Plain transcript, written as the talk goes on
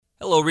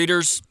Hello,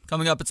 readers.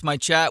 Coming up, it's my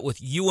chat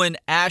with Ewan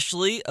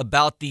Ashley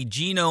about the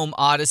Genome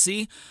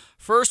Odyssey.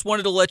 First,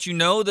 wanted to let you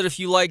know that if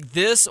you like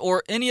this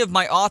or any of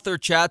my author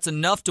chats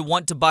enough to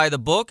want to buy the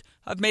book,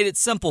 I've made it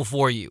simple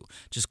for you.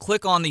 Just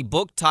click on the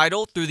book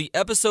title through the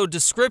episode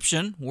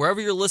description,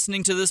 wherever you're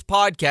listening to this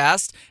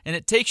podcast, and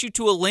it takes you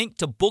to a link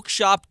to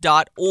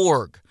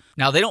bookshop.org.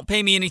 Now, they don't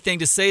pay me anything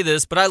to say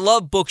this, but I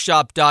love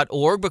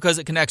bookshop.org because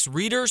it connects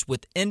readers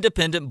with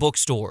independent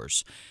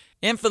bookstores.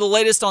 And for the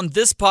latest on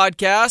this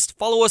podcast,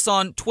 follow us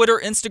on Twitter,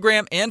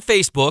 Instagram, and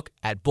Facebook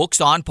at Books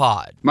on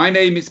Pod. My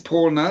name is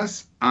Paul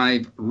Nurse.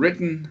 I've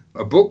written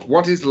a book,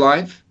 What is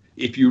Life?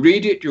 If you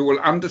read it, you will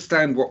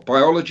understand what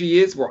biology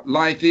is, what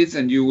life is,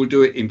 and you will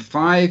do it in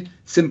 5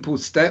 simple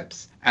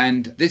steps.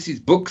 And this is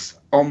Books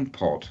on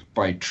Pod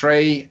by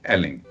Trey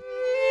Elling.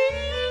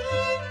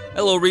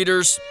 Hello,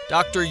 readers.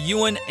 Dr.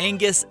 Ewan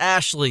Angus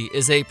Ashley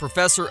is a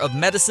professor of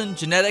medicine,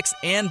 genetics,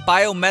 and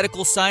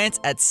biomedical science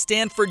at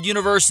Stanford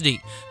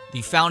University,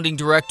 the founding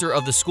director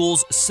of the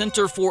school's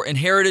Center for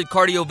Inherited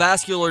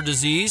Cardiovascular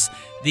Disease,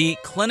 the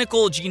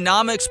Clinical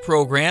Genomics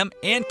Program,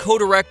 and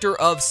co-director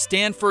of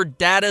Stanford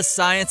Data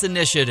Science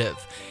Initiative.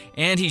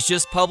 And he's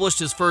just published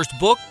his first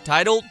book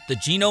titled The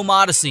Genome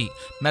Odyssey,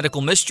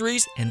 Medical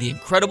Mysteries and the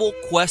Incredible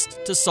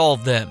Quest to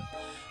Solve Them.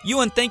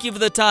 Ewan, thank you for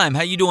the time.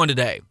 How you doing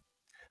today?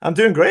 I'm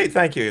doing great,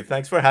 thank you.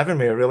 Thanks for having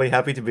me. I'm really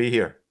happy to be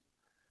here.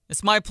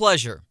 It's my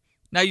pleasure.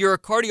 Now, you're a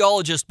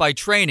cardiologist by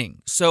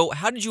training, so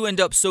how did you end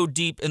up so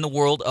deep in the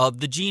world of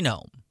the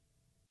genome?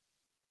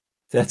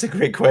 That's a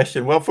great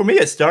question. Well, for me,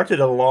 it started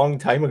a long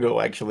time ago,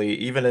 actually,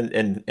 even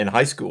in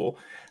high school.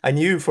 I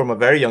knew from a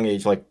very young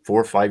age, like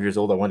 4 or 5 years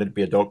old, I wanted to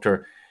be a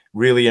doctor,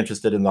 really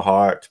interested in the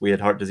heart. We had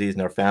heart disease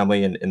in our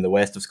family, and in the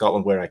west of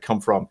Scotland, where I come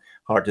from,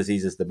 heart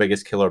disease is the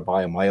biggest killer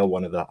by a mile,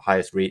 one of the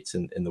highest rates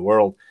in the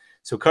world.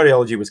 So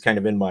cardiology was kind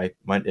of in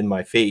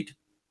my fate.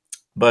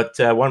 But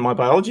my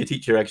biology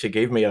teacher actually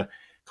gave me a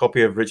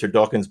copy of Richard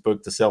Dawkins'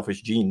 book, The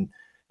Selfish Gene,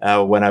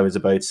 when I was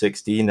about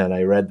 16, and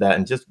I read that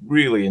and just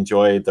really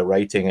enjoyed the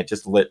writing. It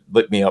just lit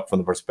me up from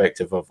the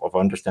perspective of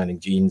understanding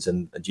genes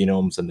and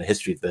genomes and the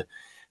history of the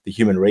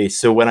human race.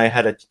 So when I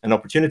had an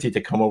opportunity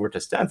to come over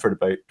to Stanford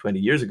about 20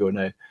 years ago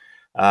now,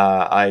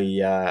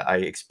 I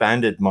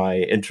expanded my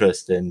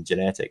interest in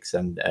genetics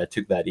and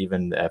took that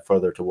even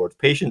further towards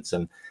patients.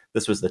 And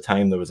this was the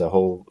time there was a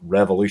whole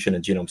revolution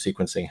in genome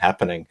sequencing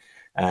happening.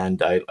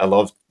 And I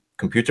loved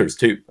computers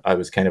too. I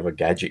was kind of a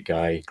gadget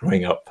guy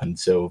growing up. And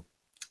so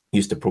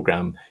used to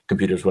program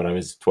computers when I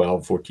was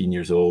 12, 14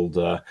 years old,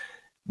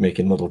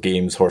 making little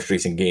games, horse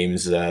racing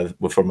games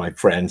for my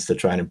friends to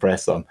try and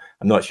impress them.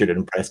 I'm not sure it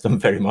impressed them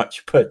very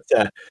much, but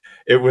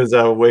it was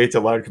a way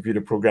to learn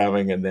computer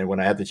programming. And then when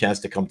I had the chance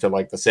to come to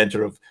like the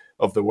center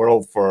of the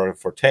world for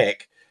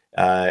tech,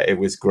 it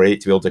was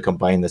great to be able to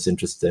combine this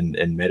interest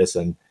in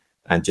medicine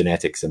and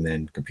genetics and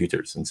then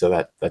computers. And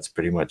so that's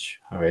pretty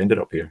much how I ended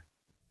up here.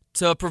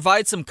 To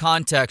provide some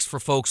context for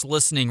folks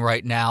listening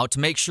right now, to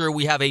make sure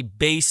we have a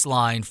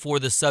baseline for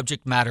the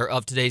subject matter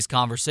of today's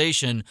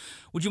conversation,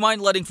 would you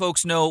mind letting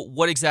folks know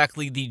what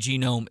exactly the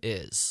genome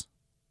is?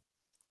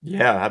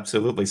 Yeah,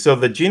 absolutely. So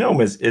the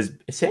genome is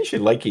essentially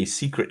like a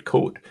secret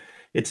code.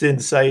 It's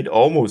inside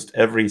almost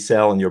every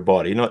cell in your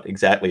body, not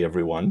exactly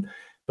every one,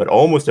 but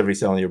almost every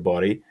cell in your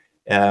body.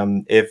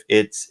 If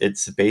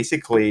it's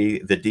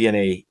basically the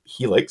DNA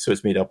helix, so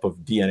it's made up of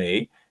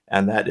DNA.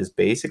 And that is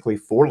basically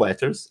 4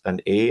 letters, an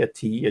A, a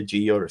T, a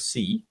G, or a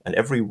C. And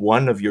every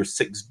one of your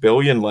 6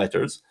 billion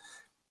letters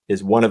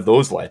is one of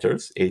those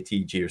letters, A,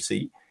 T, G, or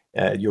C.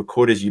 Your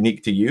code is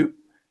unique to you.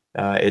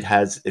 It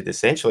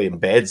essentially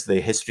embeds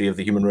the history of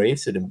the human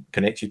race. It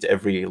connects you to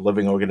every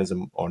living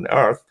organism on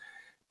Earth.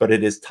 But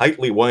it is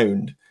tightly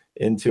wound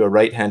into a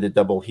right-handed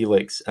double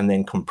helix and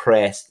then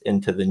compressed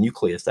into the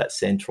nucleus, that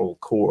central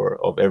core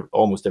of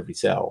almost every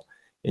cell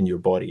in your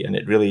body. And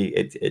it really,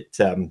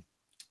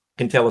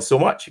 can tell us so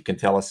much. It can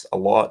tell us a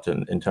lot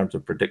in terms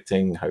of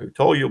predicting how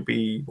tall you'll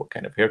be, what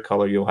kind of hair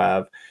color you'll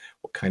have,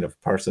 what kind of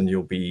person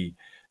you'll be,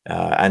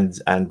 and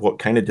what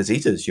kind of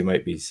diseases you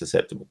might be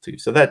susceptible to.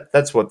 So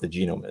that's what the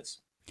genome is.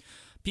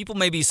 People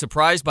may be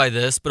surprised by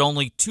this, but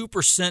only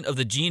 2% of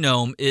the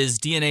genome is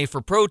DNA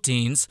for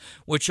proteins,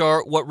 which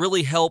are what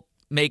really help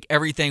make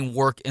everything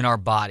work in our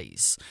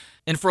bodies.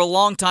 And for a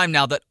long time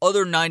now, that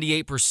other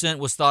 98%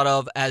 was thought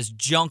of as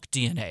junk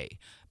DNA.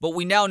 But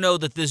we now know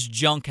that this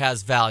junk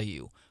has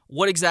value.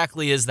 What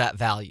exactly is that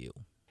value?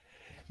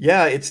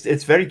 Yeah,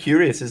 it's very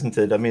curious, isn't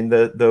it? I mean,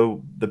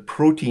 the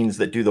proteins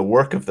that do the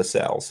work of the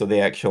cell, so the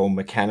actual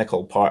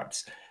mechanical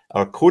parts,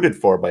 are coded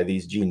for by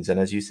these genes. And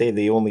as you say,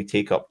 they only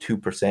take up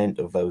 2%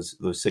 of those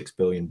 6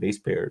 billion base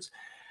pairs.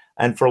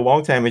 And for a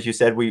long time, as you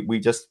said, we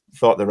just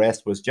thought the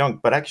rest was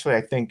junk. But actually,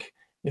 I think,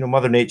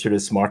 Mother Nature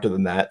is smarter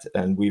than that.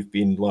 And we've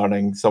been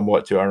learning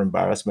somewhat to our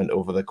embarrassment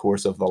over the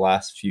course of the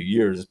last few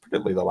years,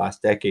 particularly the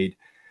last decade,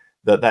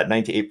 that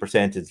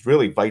 98% is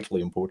really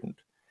vitally important.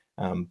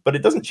 But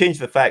it doesn't change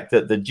the fact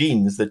that the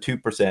genes, the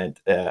 2%,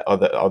 are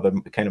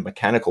the kind of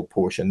mechanical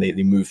portion. They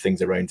move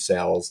things around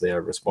cells. They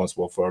are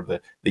responsible for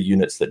the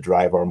units that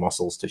drive our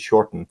muscles to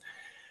shorten.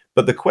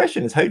 But the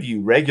question is, how do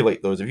you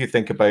regulate those? If you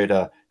think about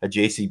a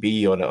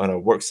JCB on a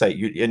work site,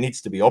 it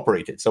needs to be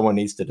operated. Someone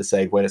needs to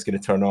decide when it's going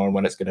to turn on,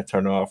 when it's going to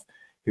turn off,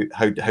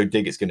 how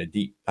deep it's going to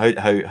dig,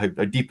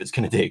 how deep it's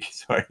going to dig.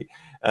 Sorry.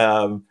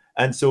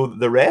 And so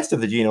the rest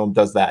of the genome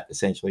does that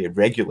essentially. It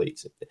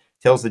regulates it. It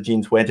tells the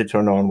genes when to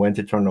turn on, when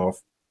to turn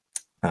off,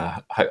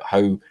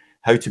 how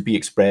to be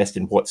expressed,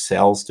 in what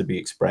cells to be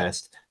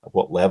expressed, at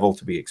what level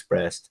to be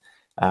expressed.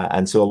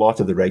 And so a lot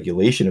of the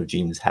regulation of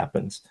genes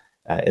happens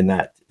in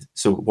that.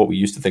 So what we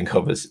used to think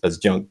of as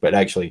junk, but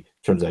actually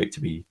turns out to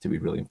be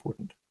really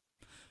important.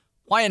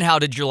 Why and how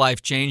did your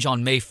life change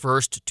on May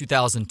 1st,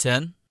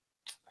 2010?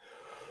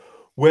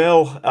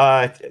 Well,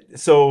 I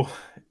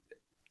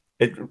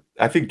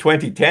think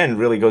 2010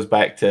 really goes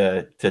back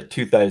to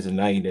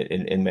 2009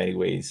 in many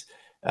ways.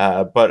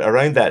 But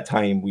around that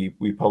time,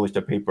 we published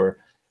a paper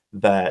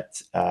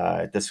that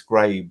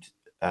described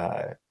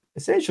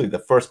essentially the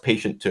first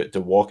patient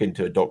to walk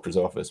into a doctor's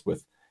office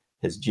with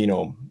his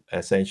genome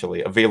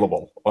essentially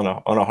available on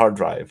a hard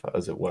drive,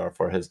 as it were,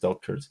 for his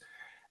doctors.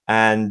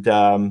 And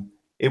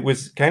it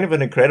was kind of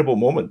an incredible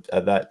moment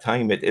at that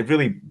time. It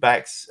really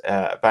backs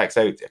out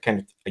kind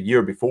of a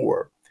year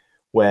before,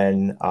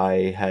 when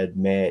I had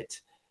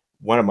met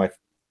one of my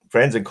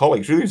friends and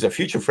colleagues. Really was a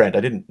future friend. I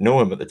didn't know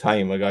him at the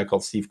time, a guy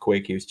called Steve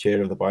Quake. He was chair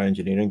of the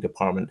bioengineering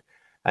department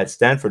at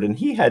Stanford. And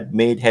he had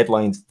made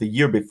headlines the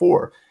year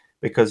before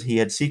because he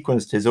had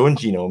sequenced his own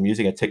genome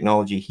using a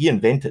technology he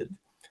invented.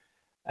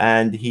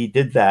 And he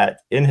did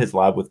that in his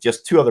lab with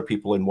just 2 other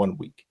people in 1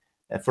 week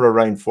for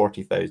around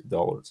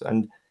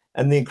 $40,000.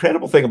 And the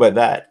incredible thing about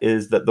that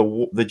is that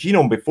the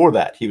genome before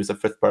that, he was the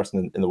 5th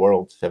person in the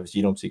world to have his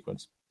genome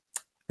sequenced.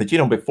 The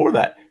genome before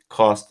that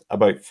cost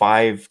about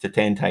 5 to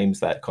 10 times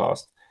that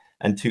cost,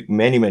 and took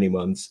many, many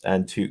months,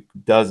 and took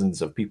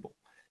dozens of people.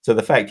 So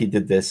the fact he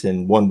did this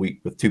in 1 week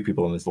with 2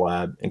 people in his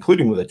lab,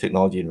 including with the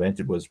technology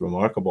invented, was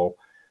remarkable.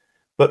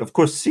 But of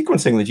course,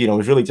 sequencing the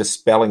genome is really just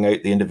spelling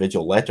out the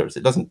individual letters.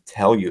 It doesn't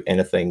tell you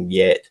anything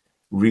yet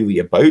really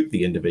about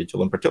the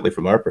individual, and particularly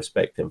from our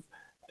perspective,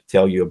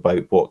 tell you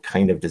about what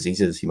kind of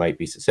diseases he might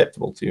be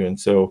susceptible to. And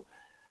so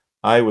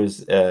I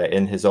was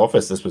in his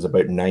office. This was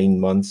about 9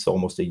 months,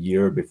 almost a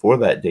year before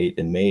that date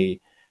in May.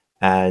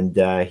 And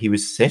he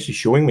was essentially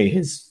showing me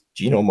his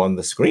genome on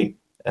the screen.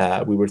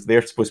 We were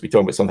there supposed to be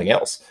talking about something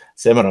else,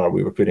 seminar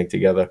we were putting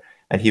together.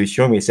 And he was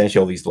showing me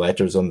essentially all these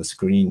letters on the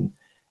screen.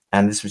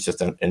 And this was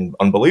just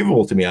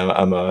unbelievable to me.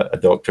 I'm a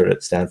doctor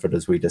at Stanford,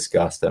 as we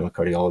discussed. I'm a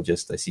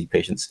cardiologist. I see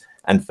patients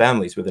and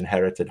families with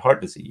inherited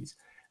heart disease.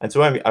 And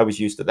so I was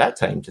used at that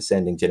time to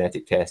sending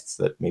genetic tests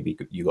that maybe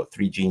you got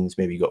 3 genes,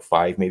 maybe you got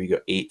 5, maybe you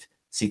got 8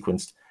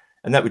 sequenced.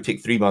 And that would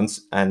take 3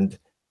 months and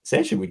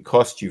essentially would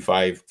cost you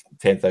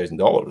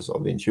 $5,000-$10,000, or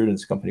the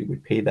insurance company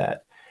would pay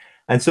that.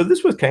 And so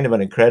this was kind of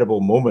an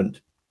incredible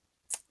moment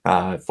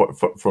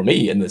for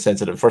me, in the sense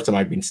that the first time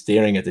I'd been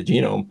staring at the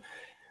genome.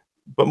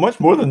 But much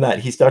more than that,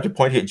 he started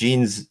pointing at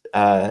genes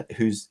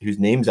whose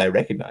names I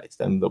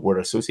recognized and that were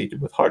associated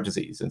with heart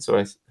disease. And so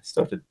I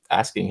started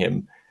asking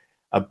him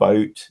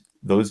about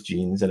those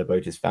genes and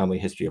about his family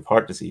history of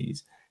heart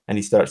disease. And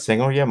he starts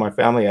saying, oh yeah, my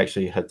family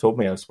actually had told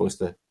me I was supposed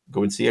to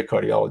go and see a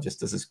cardiologist.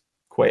 This is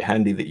quite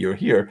handy that you're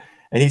here.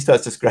 And he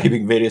starts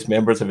describing various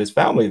members of his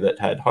family that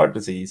had heart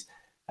disease,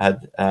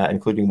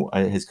 including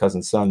his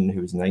cousin's son,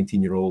 who was a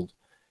 19-year-old,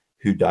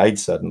 who died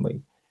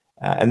suddenly.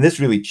 And this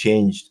really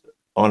changed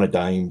on a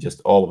dime, just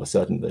all of a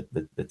sudden,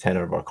 the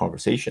tenor of our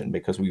conversation,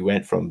 because we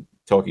went from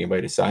talking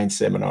about a science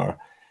seminar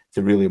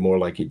to really more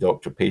like a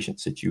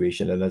doctor-patient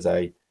situation. And as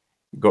I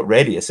got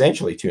ready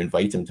essentially to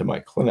invite him to my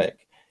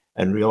clinic,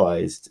 and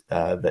realized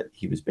that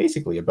he was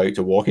basically about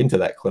to walk into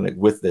that clinic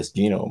with this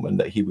genome, and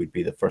that he would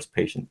be the first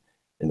patient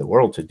in the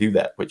world to do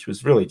that, which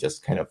was really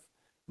just kind of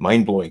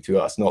mind-blowing to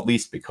us, not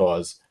least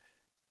because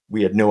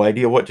we had no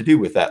idea what to do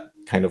with that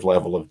kind of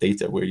level of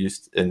data. We're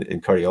used in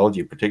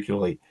cardiology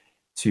particularly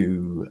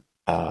to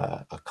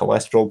a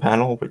cholesterol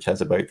panel, which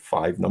has about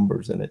 5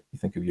 numbers in it. You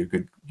think of your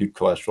good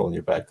cholesterol and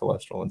your bad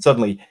cholesterol. And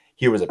suddenly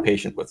here was a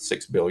patient with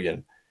 6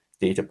 billion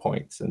data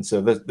points. And so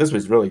this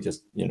was really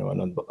just,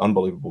 an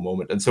unbelievable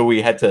moment. And so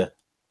we had to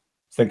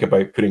think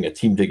about putting a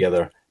team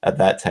together at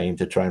that time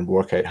to try and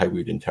work out how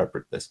we'd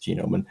interpret this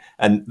genome.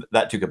 And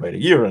that took about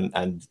a year.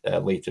 And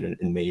later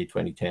in May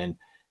 2010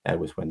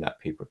 was when that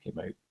paper came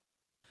out.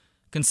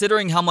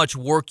 Considering how much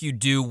work you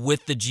do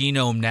with the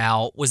genome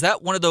now, was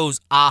that one of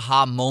those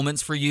aha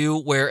moments for you,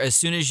 where as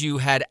soon as you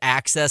had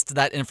access to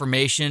that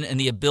information and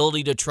the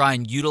ability to try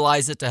and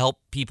utilize it to help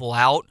people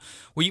out,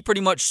 were you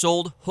pretty much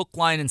sold hook,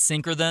 line, and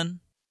sinker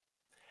then?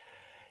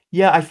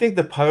 Yeah, I think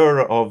the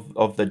power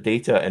of the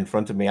data in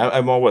front of me.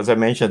 I'm always, as I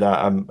mentioned,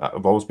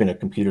 I've always been a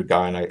computer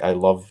guy, and I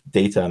love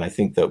data, and I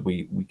think that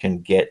we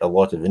can get a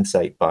lot of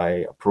insight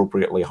by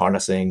appropriately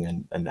harnessing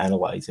and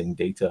analyzing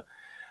data.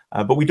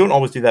 But we don't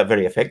always do that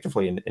very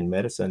effectively in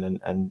medicine.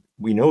 And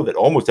we know that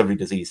almost every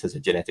disease has a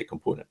genetic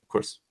component. Of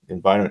course, the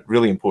environment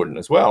really important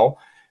as well,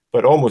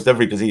 but almost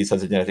every disease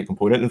has a genetic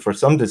component. And for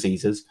some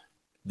diseases,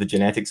 the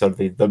genetics are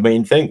the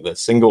main thing, the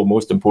single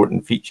most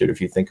important feature if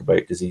you think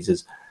about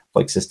diseases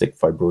like cystic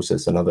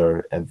fibrosis and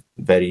other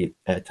very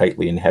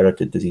tightly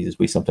inherited diseases.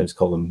 We sometimes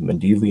call them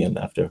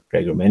Mendelian after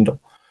Gregor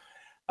Mendel.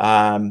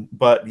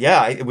 But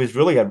yeah, it was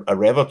really a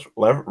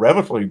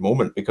revelatory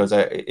moment, because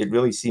it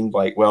really seemed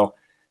like, well,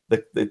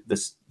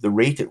 the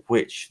rate at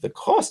which the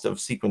cost of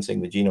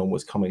sequencing the genome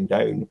was coming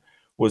down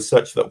was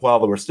such that while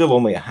there were still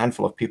only a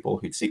handful of people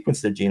who'd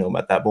sequenced their genome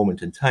at that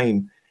moment in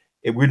time,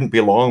 it wouldn't be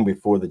long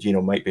before the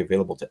genome might be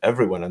available to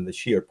everyone. And the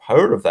sheer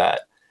power of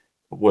that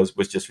was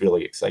just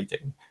really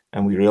exciting.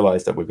 And we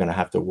realized that we're going to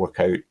have to work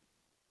out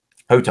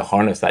how to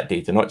harness that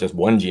data, not just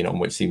one genome,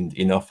 which seemed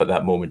enough at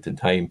that moment in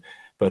time,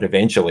 but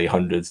eventually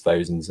hundreds,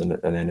 thousands, and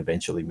then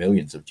eventually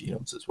millions of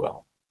genomes as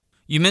well.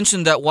 You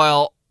mentioned that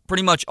while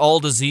pretty much all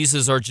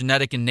diseases are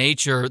genetic in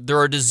nature, there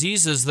are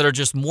diseases that are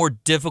just more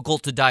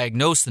difficult to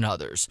diagnose than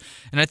others.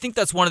 And I think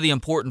that's one of the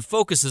important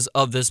focuses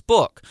of this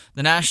book.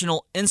 The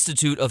National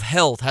Institute of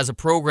Health has a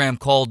program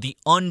called the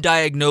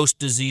Undiagnosed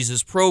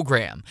Diseases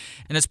Program,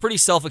 and it's pretty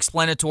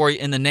self-explanatory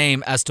in the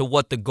name as to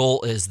what the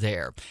goal is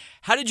there.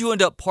 How did you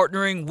end up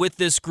partnering with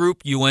this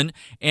group, Ewan,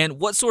 and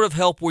what sort of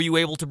help were you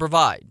able to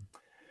provide?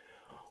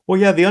 Well,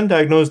 yeah, the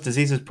Undiagnosed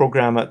Diseases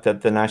Program at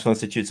the National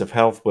Institutes of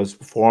Health was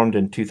formed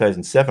in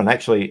 2007,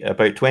 actually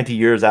about 20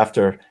 years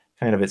after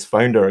kind of its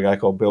founder, a guy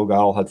called Bill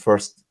Gahl, had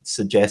first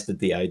suggested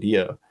the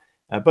idea.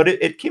 But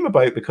it came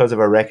about because of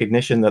a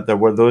recognition that there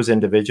were those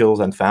individuals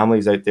and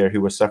families out there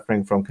who were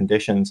suffering from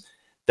conditions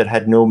that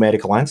had no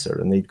medical answer.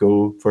 And they'd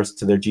go first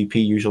to their GP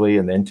usually,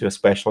 and then to a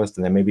specialist,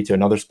 and then maybe to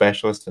another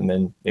specialist, and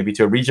then maybe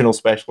to a regional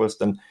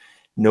specialist. And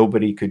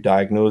nobody could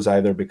diagnose,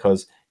 either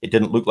because it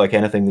didn't look like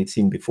anything they'd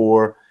seen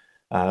before,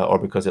 or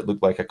because it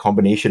looked like a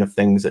combination of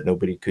things that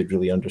nobody could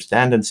really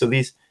understand. And so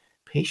these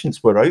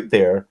patients were out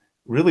there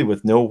really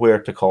with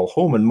nowhere to call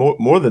home, and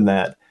more than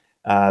that,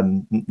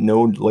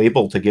 no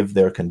label to give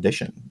their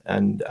condition.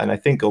 And I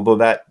think, although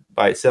that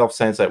by itself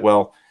sounds like,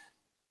 well,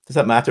 does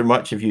that matter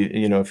much if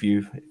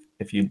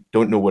you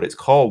don't know what it's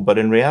called? But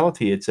in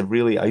reality, it's a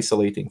really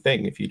isolating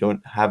thing. If you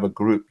don't have a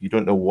group, you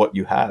don't know what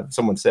you have.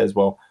 Someone says,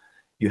 well,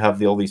 you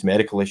have all these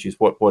medical issues.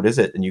 What is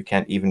it? And you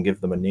can't even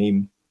give them a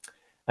name.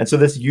 And so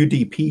this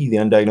UDP, the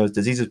Undiagnosed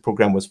Diseases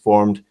Program, was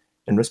formed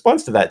in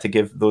response to that, to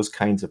give those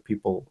kinds of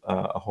people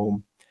a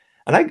home.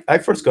 And I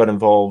first got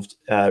involved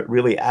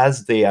really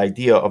as the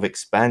idea of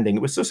expanding.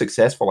 It was so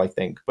successful, I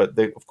think, but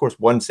of course,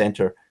 one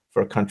center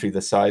for a country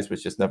this size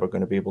was just never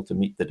going to be able to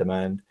meet the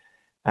demand.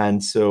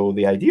 And so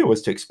the idea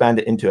was to expand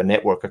it into a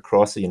network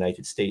across the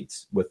United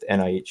States with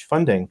NIH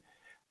funding,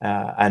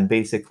 and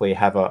basically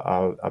have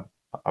a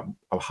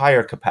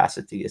higher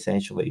capacity,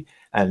 essentially,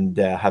 and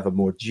have a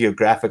more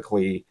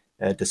geographically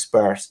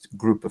dispersed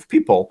group of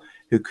people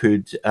who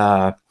could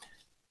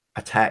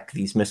attack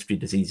these mystery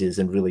diseases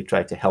and really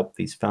try to help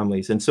these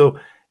families. And so,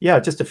 yeah,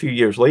 just a few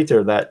years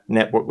later, that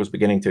network was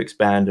beginning to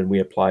expand, and we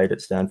applied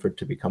at Stanford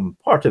to become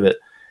part of it.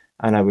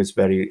 And I was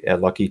very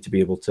lucky to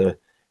be able to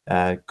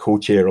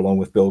co-chair, along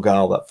with Bill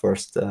Gahl, that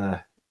first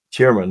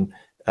chairman,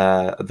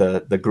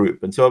 the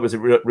group. And so it was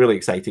really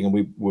exciting.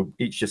 And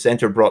each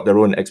center brought their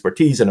own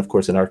expertise. And of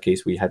course, in our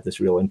case, we had this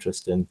real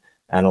interest in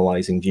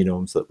analyzing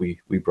genomes that we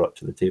brought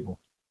to the table.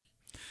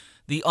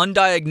 The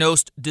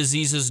Undiagnosed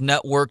Diseases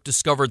Network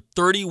discovered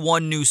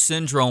 31 new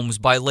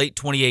syndromes by late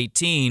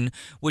 2018,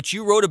 which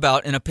you wrote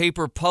about in a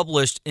paper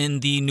published in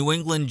the New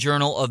England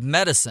Journal of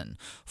Medicine.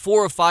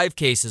 4 of 5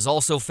 cases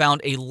also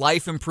found a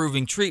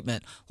life-improving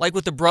treatment, like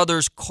with the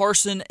brothers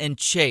Carson and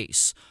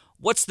Chase.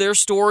 What's their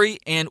story,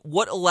 and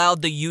what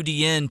allowed the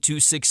UDN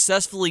to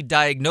successfully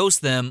diagnose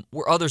them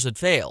where others had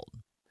failed?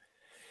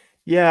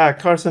 Yeah,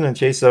 Carson and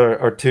Chase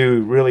are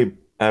two really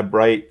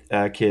bright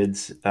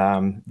kids.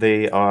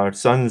 They are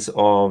sons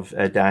of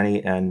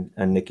Danny and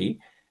Nikki,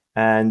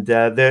 and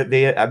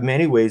they in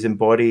many ways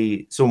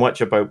embody so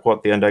much about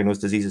what the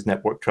Undiagnosed Diseases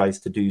Network tries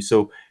to do.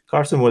 So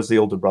Carson was the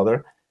older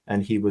brother,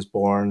 and he was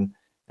born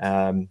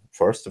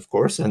first, of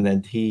course, and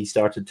then he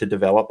started to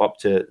develop. Up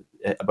to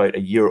about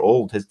a year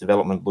old, his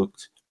development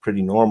looked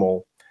pretty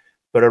normal.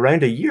 But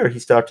around a year, he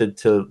started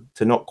to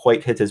not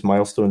quite hit his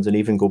milestones and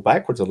even go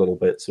backwards a little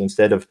bit. So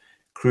instead of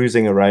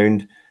cruising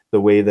around the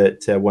way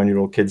that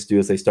 1-year-old kids do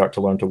as they start to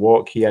learn to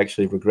walk, he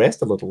actually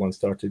regressed a little and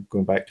started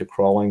going back to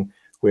crawling,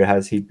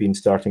 whereas he'd been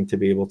starting to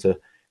be able to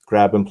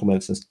grab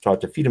implements and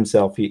start to feed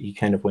himself. He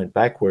kind of went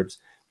backwards.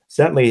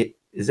 Certainly,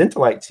 his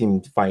intellect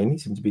seemed fine. He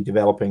seemed to be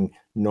developing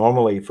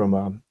normally from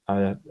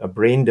a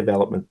brain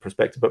development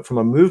perspective, but from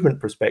a movement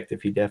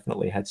perspective, he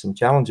definitely had some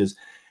challenges.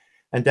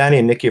 And Danny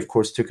and Nikki, of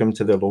course, took him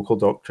to their local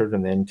doctor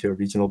and then to a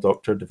regional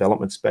doctor,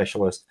 development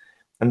specialist,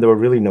 and there were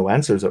really no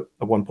answers. At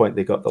one point,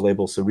 they got the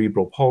label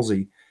cerebral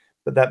palsy,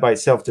 but that by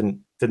itself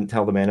didn't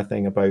tell them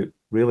anything about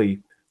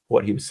really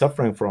what he was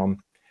suffering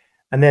from.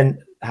 And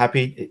then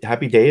Happy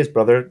Day, his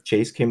brother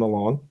Chase, came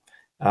along,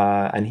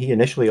 and he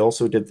initially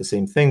also did the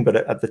same thing. But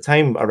at the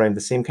time, around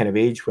the same kind of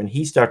age, when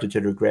he started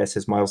to regress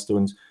his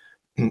milestones,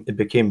 it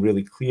became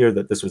really clear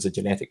that this was a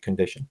genetic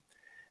condition.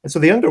 And so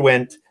they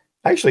underwent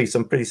actually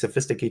some pretty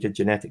sophisticated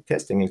genetic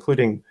testing,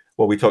 including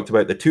well, we talked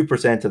about the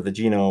 2% of the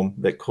genome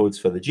that codes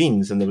for the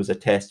genes, and there was a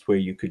test where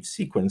you could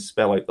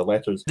spell out the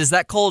letters. Is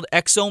that called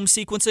exome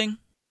sequencing?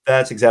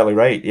 That's exactly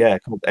right. Yeah,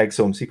 called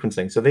exome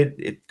sequencing. So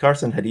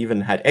Carson had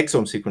even had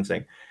exome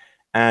sequencing,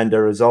 and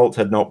a result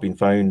had not been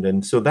found.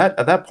 And so that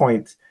at that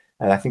point,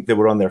 I think they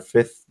were on their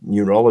 5th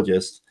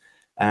neurologist,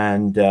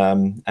 and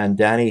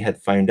Danny had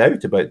found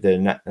out about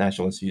the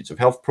National Institutes of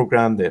Health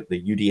program, the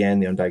UDN,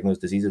 the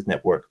Undiagnosed Diseases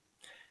Network,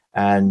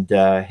 and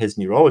his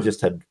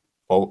neurologist had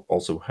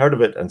also heard of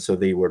it, and so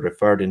they were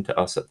referred into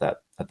us at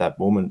that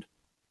moment.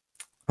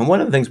 And one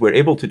of the things we're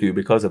able to do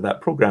because of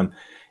that program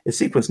is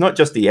sequence not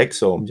just the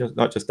exome,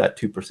 not just that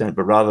 2%,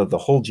 but rather the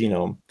whole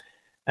genome.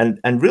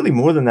 And really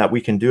more than that, we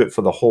can do it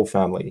for the whole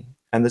family.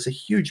 And there's a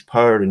huge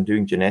power in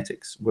doing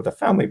genetics with a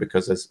family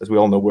because, as we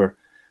all know, we're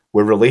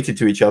related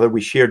to each other.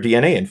 We share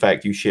DNA. In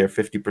fact, you share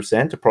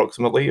 50%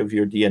 approximately of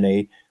your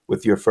DNA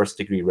with your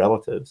first-degree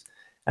relatives.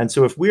 And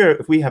so if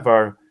we have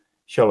our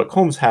Sherlock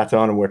Holmes hat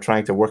on and we're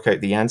trying to work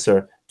out the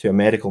answer to a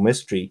medical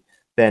mystery,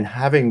 then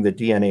having the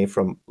DNA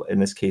from, in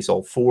this case,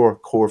 all 4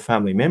 core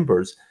family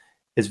members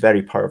is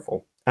very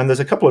powerful. And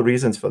there's a couple of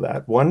reasons for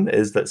that. One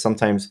is that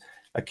sometimes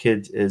a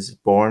kid is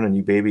born, a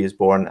new baby is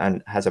born,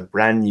 and has a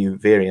brand new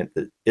variant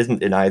that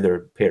isn't in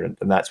either parent,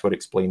 and that's what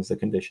explains the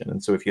condition.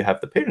 And so if you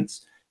have the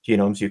parents'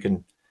 genomes, you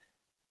can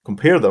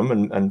compare them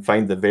and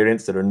find the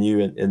variants that are new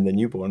in the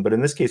newborn. But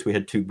in this case, we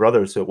had 2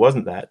 brothers, so it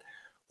wasn't that.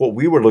 What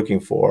we were looking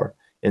for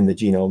in the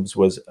genomes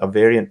was a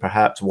variant,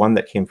 perhaps one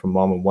that came from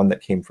mom and one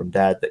that came from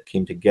dad, that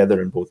came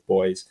together in both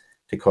boys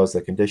to cause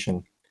the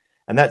condition.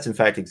 And that's in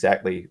fact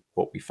exactly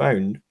what we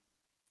found.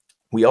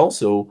 We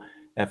also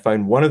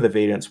found one of the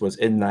variants was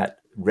in that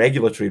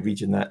regulatory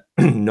region, that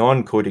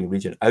non-coding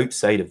region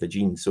outside of the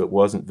gene, so it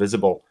wasn't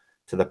visible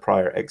to the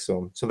prior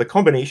exome. So the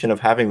combination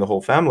of having the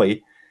whole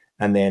family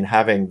and then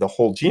having the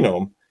whole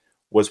genome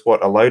was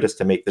what allowed us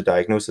to make the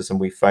diagnosis. And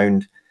we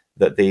found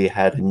that they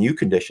had a new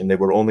condition. They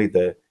were only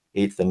the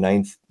 8th and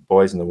 9th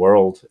boys in the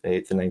world,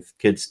 8th and 9th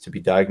kids, to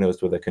be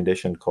diagnosed with a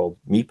condition called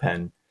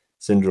MEPAN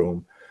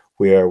syndrome,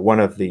 where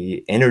one of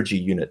the energy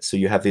units, so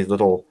you have these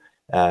little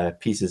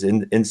pieces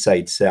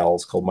inside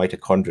cells called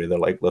mitochondria. They're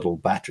like little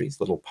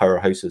batteries, little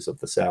powerhouses of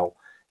the cell.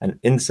 And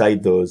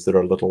inside those, there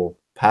are little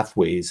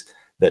pathways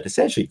that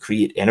essentially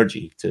create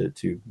energy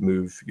to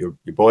move your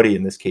body,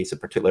 in this case, a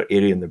particular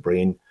area in the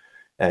brain,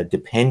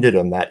 depended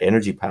on that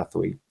energy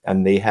pathway.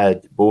 And they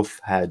both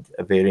had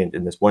a variant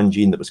in this one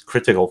gene that was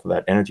critical for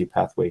that energy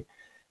pathway.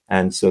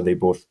 And so they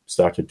both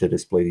started to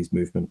display these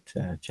movement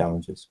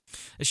challenges.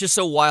 It's just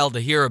so wild to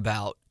hear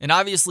about. And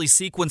obviously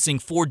sequencing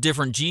 4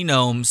 different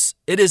genomes,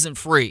 it isn't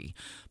free.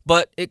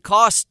 But it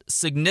costs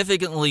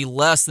significantly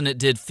less than it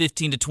did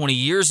 15 to 20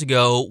 years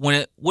ago, when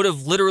it would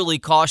have literally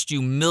cost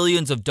you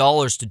millions of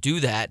dollars to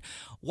do that.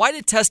 Why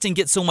did testing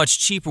get so much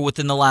cheaper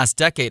within the last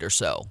decade or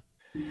so?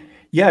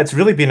 Yeah, it's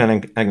really been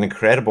an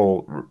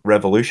incredible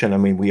revolution. I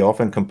mean, we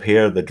often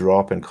compare the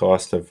drop in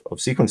cost of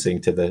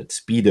sequencing to the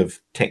speed of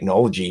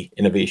technology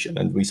innovation.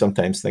 And we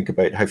sometimes think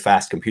about how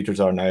fast computers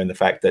are now, and the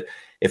fact that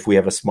if we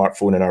have a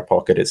smartphone in our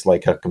pocket, it's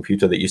like a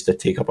computer that used to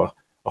take up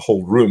a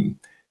whole room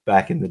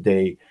back in the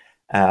day.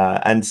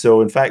 And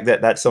so, in fact,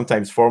 that's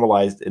sometimes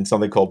formalized in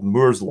something called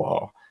Moore's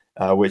Law,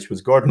 which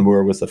was Gordon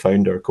Moore was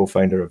the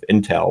co-founder of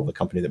Intel, the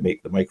company that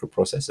make the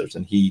microprocessors.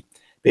 And he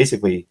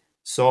basically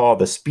saw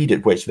the speed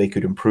at which they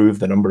could improve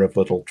the number of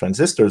little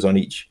transistors on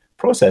each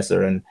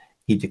processor. And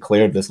he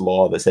declared this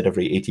law that said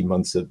every 18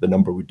 months the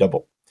number would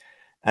double.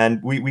 And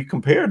we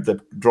compared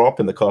the drop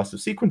in the cost of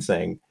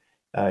sequencing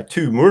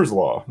to Moore's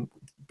Law,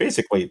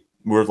 basically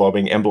Moore's Law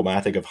being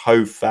emblematic of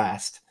how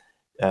fast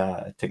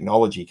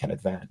technology can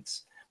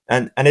advance.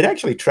 And it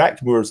actually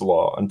tracked Moore's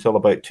Law until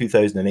about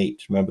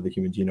 2008. Remember, the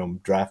human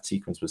genome draft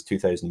sequence was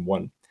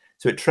 2001.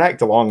 So it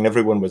tracked along, and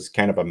everyone was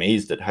kind of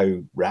amazed at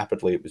how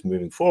rapidly it was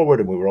moving forward,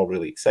 and we were all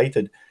really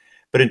excited.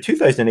 But in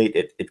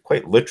 2008, it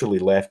quite literally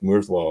left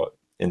Moore's Law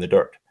in the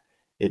dirt.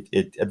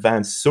 It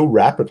advanced so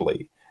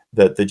rapidly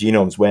that the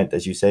genomes went,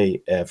 as you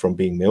say, from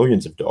being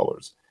millions of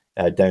dollars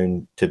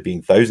down to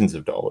being thousands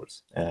of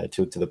dollars,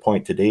 to the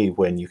point today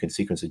when you can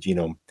sequence a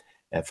genome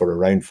for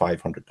around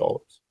 $500.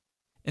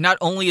 And not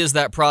only is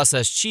that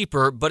process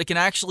cheaper, but it can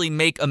actually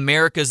make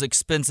America's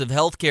expensive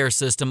healthcare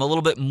system a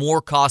little bit more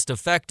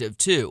cost-effective,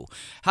 too.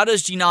 How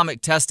does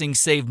genomic testing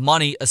save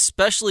money,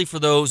 especially for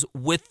those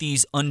with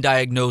these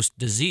undiagnosed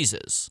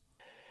diseases?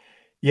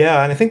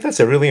 Yeah, and I think that's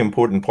a really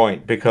important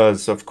point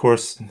because, of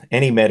course,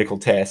 any medical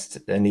test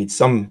needs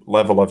some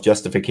level of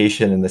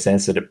justification in the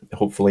sense that it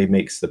hopefully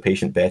makes the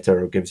patient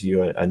better or gives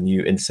you a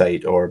new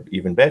insight, or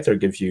even better,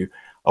 gives you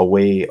a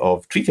way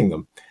of treating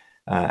them.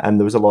 And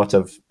there was a lot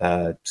of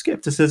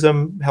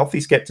skepticism, healthy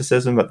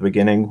skepticism at the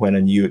beginning when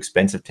a new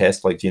expensive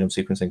test like genome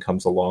sequencing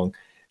comes along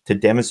to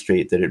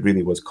demonstrate that it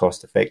really was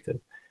cost effective.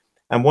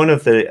 And one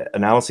of the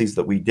analyses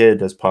that we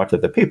did as part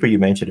of the paper you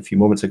mentioned a few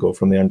moments ago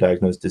from the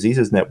Undiagnosed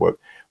Diseases Network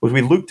was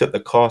we looked at the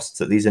costs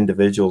that these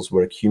individuals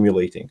were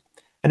accumulating.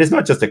 And it's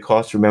not just a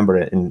cost, remember,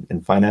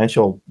 in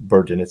financial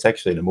burden, it's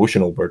actually an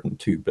emotional burden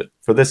too. But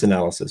for this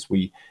analysis,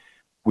 we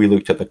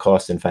looked at the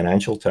cost in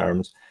financial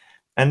terms.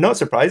 And not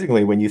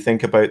surprisingly, when you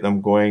think about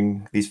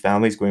them these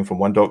families going from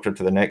one doctor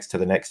to the next,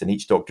 and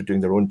each doctor doing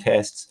their own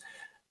tests,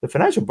 the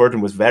financial burden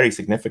was very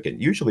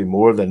significant, usually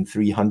more than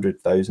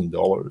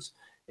 $300,000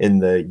 in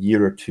the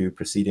year or two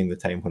preceding the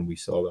time when we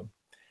saw them.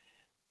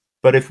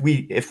 But if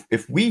we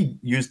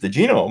used the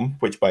genome,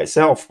 which by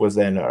itself was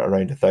then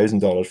around $1,000,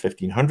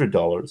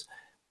 $1,500,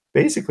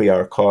 basically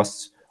our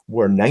costs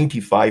were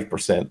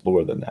 95%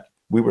 lower than that.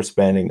 We were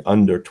spending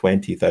under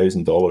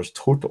 $20,000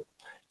 total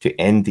to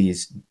end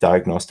these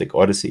diagnostic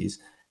odysseys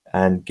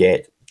and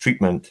get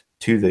treatment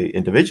to the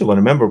individual. And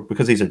remember,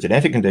 because these are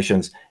genetic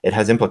conditions, it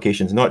has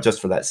implications not just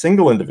for that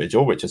single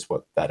individual, which is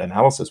what that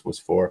analysis was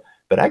for,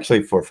 but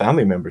actually for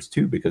family members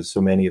too, because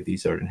so many of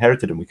these are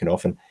inherited, and we can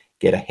often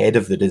get ahead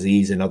of the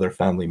disease in other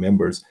family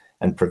members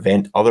and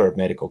prevent other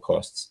medical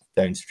costs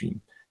downstream.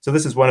 So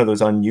this is one of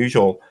those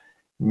unusual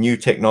new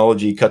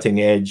technology, cutting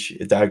edge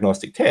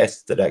diagnostic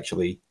tests that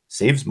actually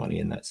saves money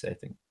in that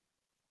setting.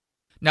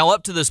 Now,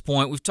 up to this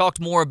point, we've talked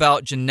more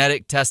about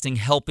genetic testing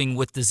helping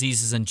with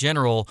diseases in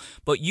general,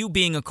 but you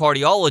being a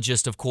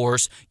cardiologist, of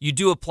course, you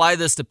do apply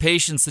this to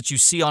patients that you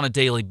see on a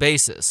daily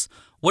basis.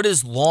 What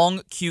is long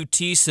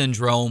QT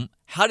syndrome?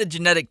 How did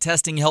genetic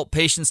testing help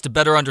patients to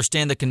better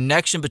understand the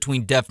connection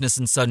between deafness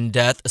and sudden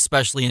death,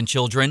 especially in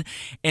children?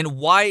 And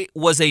why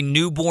was a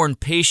newborn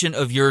patient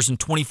of yours in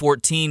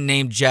 2014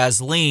 named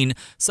Jasleen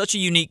such a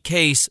unique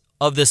case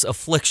of this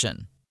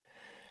affliction?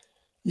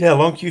 Yeah,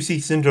 long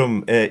QT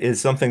syndrome is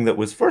something that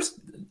was first,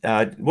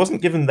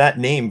 wasn't given that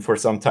name for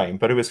some time,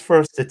 but it was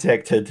first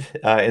detected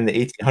in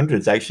the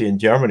 1800s, actually in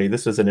Germany.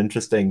 This was an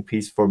interesting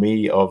piece for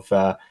me of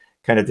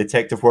kind of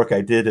detective work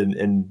I did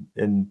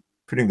in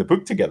putting the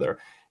book together,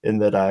 in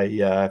that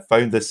I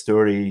found this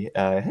story,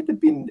 had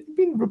been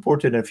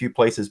reported in a few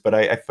places, but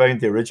I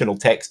found the original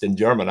text in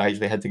German. I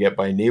actually had to get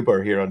my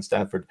neighbor here on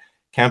Stanford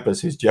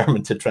campus who's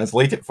German to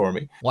translate it for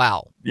me.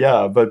 Wow.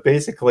 Yeah, but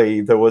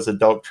basically there was a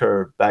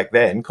doctor back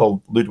then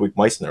called Ludwig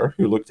Meissner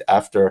who looked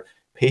after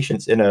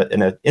patients in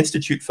an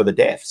institute for the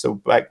deaf. So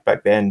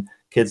back then,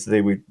 kids,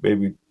 if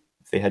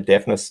they had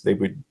deafness, they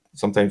would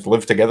sometimes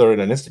live together in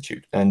an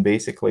institute. And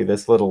basically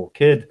this little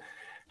kid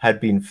had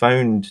been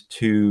found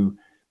to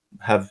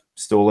have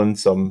stolen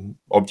some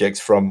objects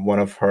from one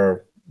of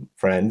her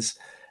friends,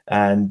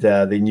 and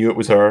they knew it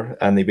was her,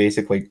 and they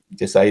basically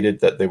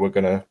decided that they were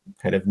going to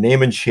kind of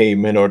name and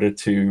shame in order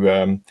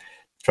to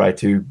try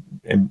to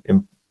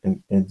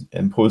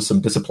impose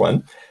some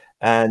discipline.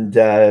 And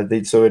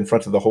so in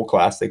front of the whole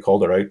class, they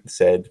called her out and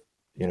said,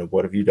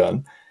 what have you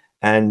done?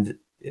 And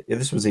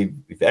this was a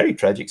very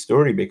tragic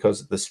story,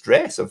 because the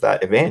stress of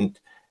that event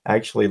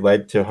actually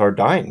led to her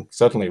dying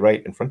suddenly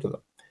right in front of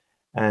them.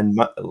 And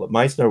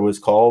Meissner was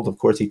called. Of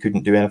course, he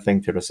couldn't do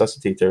anything to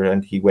resuscitate her,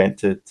 and he went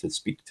to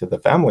speak to the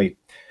family.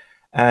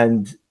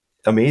 And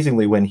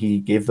amazingly, when he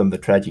gave them the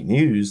tragic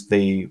news,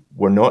 they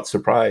were not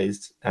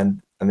surprised,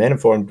 and then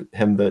informed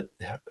him that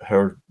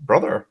her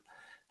brother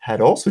had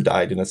also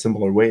died in a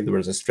similar way. There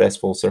was a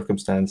stressful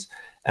circumstance,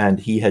 and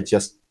he had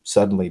just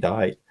suddenly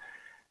died.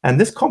 And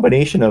this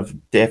combination of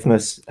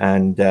deafness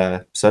and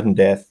sudden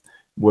death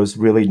was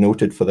really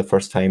noted for the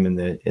first time in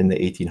the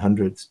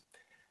 1800s.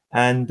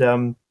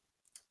 And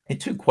it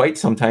took quite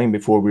some time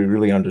before we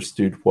really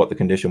understood what the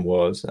condition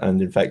was, and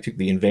in fact took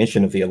the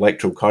invention of the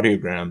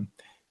electrocardiogram,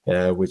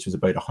 which was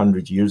about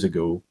 100 years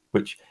ago,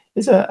 which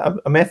is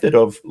a method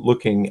of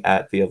looking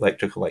at the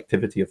electrical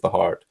activity of the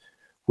heart,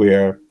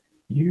 where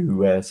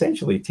you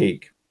essentially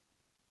take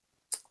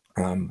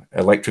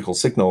electrical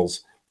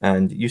signals,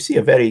 and you see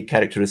a very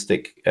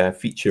characteristic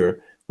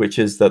feature, which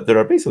is that there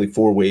are basically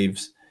 4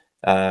 waves,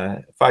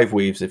 5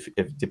 waves, if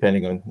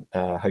depending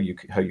on how you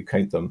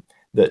count them,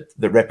 that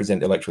represent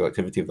the electrical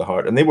activity of the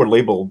heart. And they were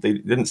labeled, they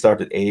didn't start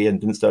at A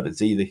and didn't start at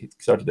Z, they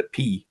started at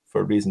P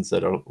for reasons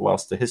that are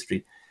lost to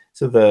history.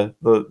 So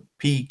the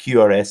P,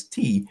 Q, R, S,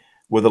 T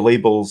were the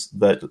labels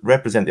that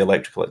represent the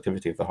electrical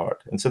activity of the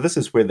heart. And so this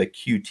is where the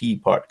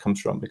QT part comes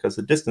from, because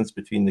the distance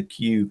between the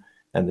Q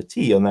and the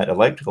T on that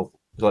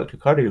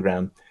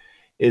electrocardiogram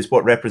is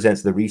what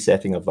represents the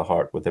resetting of the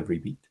heart with every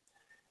beat.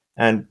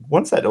 And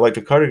once that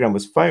electrocardiogram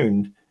was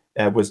found,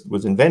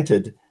 was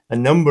invented, a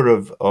number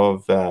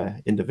of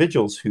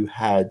individuals who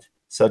had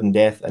sudden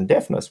death and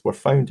deafness were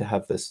found to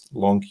have this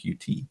long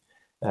QT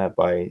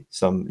by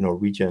some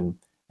Norwegian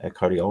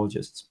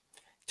cardiologists.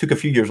 It took a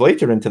few years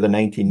later, into the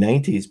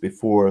 1990s,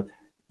 before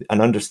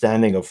an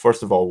understanding of,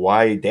 first of all,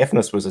 why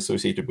deafness was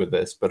associated with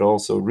this, but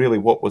also really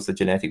what was the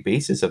genetic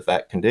basis of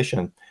that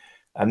condition.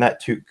 And that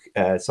took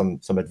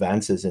some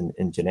advances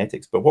in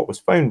genetics. But what was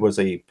found was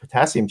a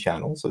potassium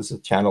channel. So this is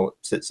a channel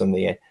that sits on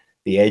the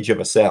edge of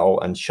a cell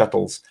and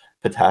shuttles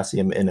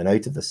potassium in and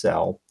out of the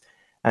cell.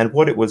 And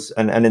what it was,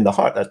 and in the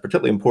heart, that's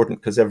particularly important,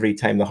 because every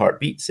time the heart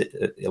beats,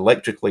 it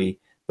electrically,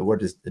 the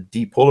word is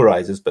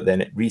depolarizes, but then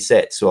it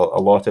resets. So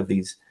a lot of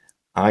these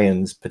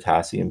ions,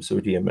 potassium,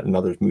 sodium, and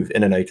others move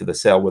in and out of the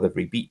cell with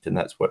every beat, and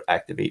that's what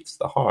activates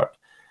the heart.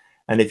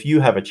 And if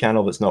you have a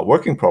channel that's not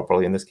working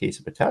properly, in this case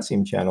a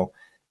potassium channel,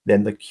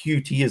 then the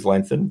QT is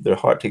lengthened, the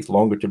heart takes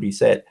longer to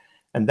reset,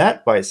 and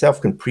that by itself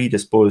can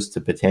predispose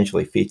to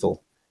potentially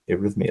fatal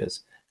arrhythmias.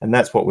 And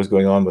that's what was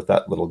going on with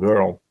that little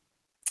girl.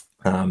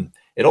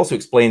 It also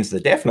explains the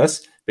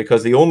deafness,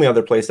 because the only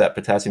other place that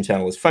potassium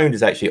channel is found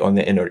is actually on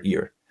the inner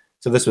ear.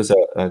 So this was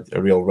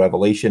a real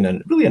revelation,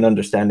 and really an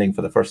understanding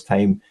for the first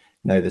time,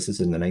 now this is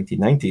in the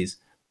 1990s,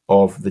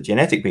 of the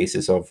genetic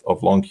basis of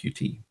long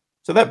QT.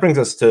 So that brings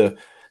us to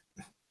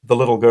the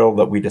little girl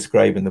that we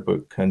describe in the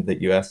book and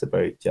that you asked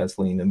about,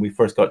 Jasleen. And we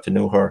first got to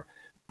know her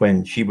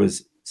when she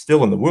was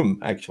still in the womb,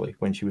 actually,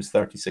 when she was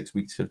 36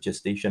 weeks of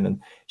gestation.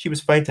 And she was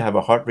found to have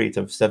a heart rate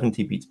of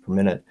 70 beats per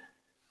minute.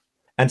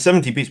 And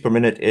 70 beats per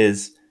minute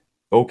is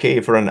okay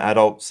for an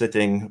adult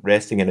sitting,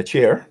 resting in a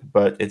chair,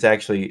 but it's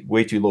actually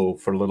way too low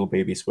for a little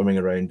baby swimming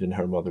around in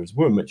her mother's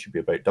womb. It should be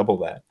about double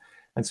that.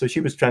 And so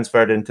she was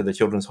transferred into the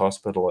Children's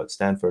Hospital at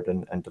Stanford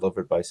and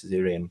delivered by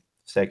cesarean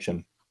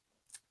section.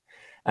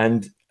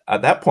 And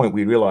at that point,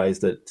 we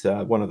realized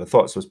that one of the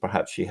thoughts was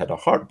perhaps she had a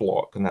heart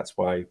block, and that's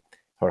why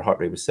her heart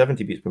rate was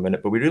 70 beats per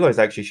minute. But we realized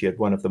actually she had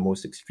one of the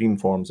most extreme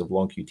forms of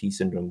long QT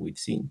syndrome we'd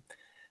seen.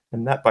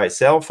 And that by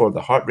itself, or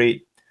the heart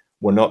rate,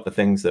 were not the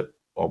things that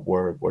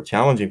were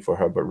challenging for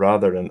her, but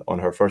rather on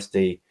her first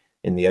day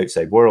in the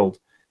outside world,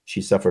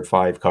 she suffered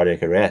 5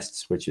 cardiac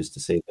arrests, which is to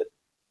say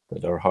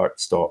that her heart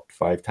stopped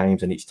 5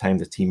 times, and each time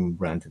the team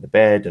ran to the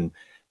bed, and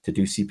to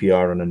do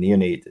CPR on a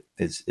neonate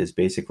is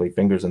basically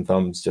fingers and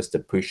thumbs just to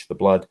push the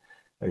blood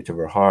out of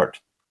her heart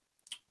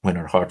when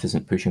her heart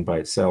isn't pushing by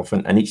itself.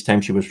 And each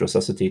time she was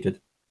resuscitated.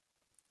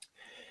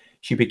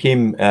 She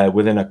became,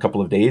 within a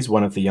couple of days,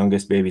 one of the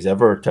youngest babies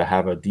ever to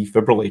have a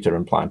defibrillator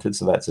implanted.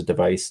 So that's a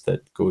device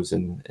that goes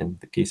in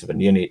the case of a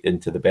neonate,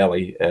 into the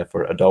belly.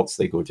 For adults,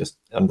 they go just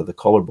under the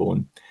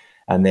collarbone.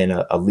 And then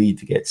a lead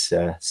gets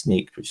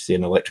snaked, which is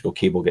an electrical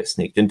cable gets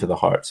snaked into the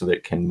heart so that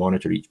it can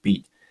monitor each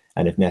beat,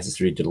 and if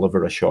necessary,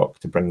 deliver a shock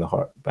to bring the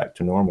heart back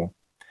to normal.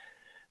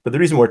 But the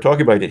reason we're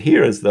talking about it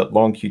here is that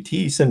long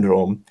QT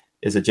syndrome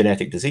is a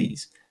genetic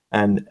disease.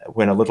 And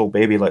when a little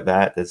baby like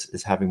that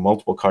is having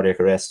multiple cardiac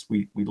arrests,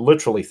 we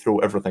literally throw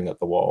everything at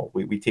the wall.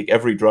 We take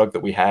every drug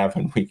that we have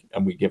and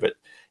we give it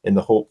in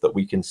the hope that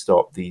we can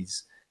stop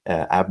these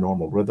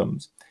abnormal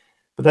rhythms.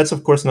 But that's,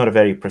 of course, not a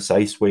very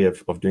precise way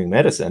of doing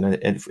medicine.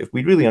 And if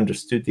we really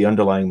understood the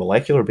underlying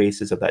molecular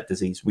basis of that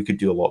disease, we could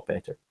do a lot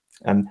better.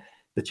 And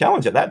the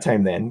challenge at that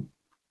time then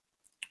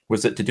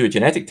was that to do a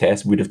genetic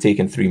test would have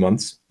taken 3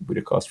 months, would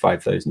have cost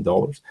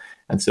 $5,000.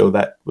 And so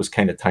that was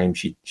kind of time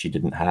she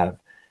didn't have.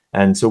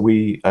 And so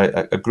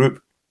a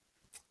group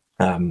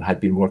had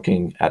been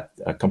working at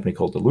a company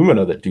called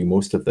Illumina that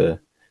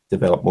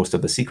develop most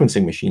of the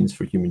sequencing machines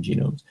for human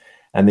genomes.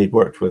 And they'd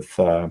worked with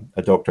a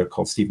doctor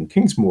called Stephen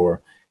Kingsmore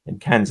in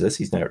Kansas.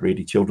 He's now at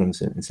Rady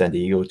Children's in San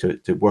Diego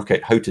to work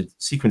out how to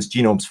sequence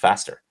genomes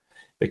faster,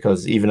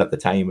 because even at the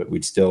time it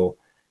would still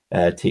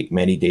take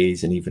many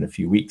days and even a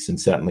few weeks, and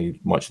certainly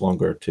much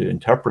longer to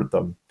interpret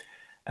them.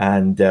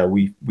 And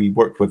we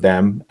worked with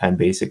them and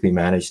basically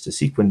managed to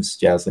sequence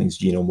Jasleen's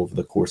genome over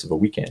the course of a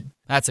weekend.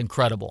 That's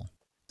incredible.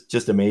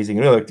 Just amazing,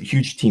 really, a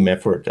huge team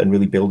effort, and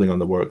really building on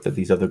the work that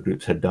these other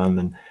groups had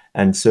done,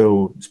 and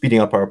so speeding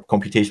up our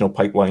computational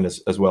pipeline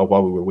as well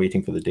while we were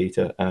waiting for the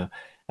data.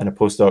 And a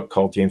postdoc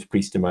called James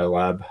Priest in my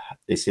lab,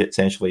 they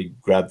essentially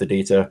grabbed the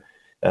data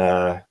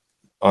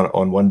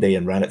on one day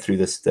and ran it through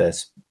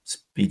this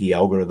speedy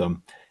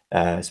algorithm,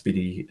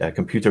 speedy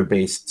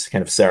computer-based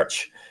kind of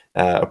search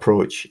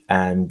approach,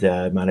 and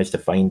managed to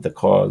find the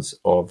cause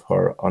of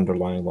her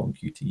underlying long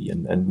QT.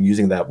 And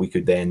using that, we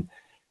could then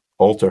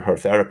alter her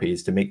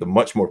therapies to make them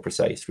much more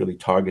precise, really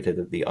targeted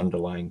at the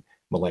underlying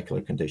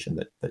molecular condition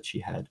that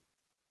she had.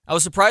 I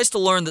was surprised to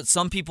learn that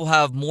some people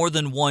have more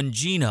than one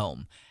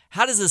genome.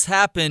 How does this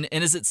happen,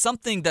 and is it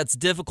something that's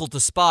difficult to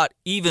spot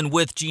even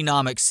with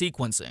genomic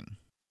sequencing?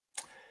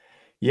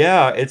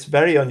 Yeah, it's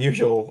very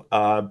unusual,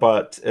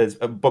 but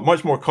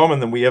much more common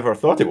than we ever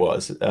thought it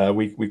was.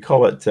 We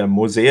call it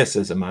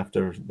mosaicism,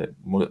 after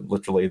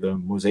literally the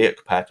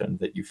mosaic pattern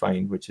that you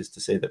find, which is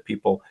to say that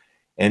people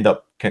can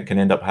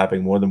end up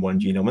having more than one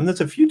genome. And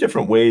there's a few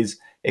different ways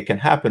it can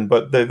happen,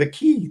 but the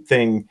key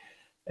thing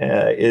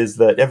is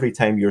that every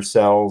time your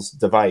cells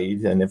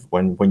divide, and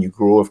when you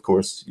grow, of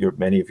course,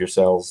 many of your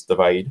cells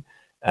divide,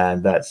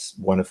 and that's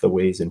one of the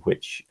ways in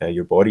which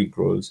your body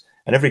grows.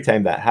 And every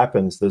time that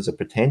happens, there's a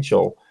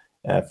potential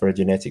for a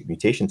genetic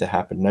mutation to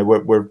happen. Now,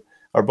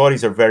 our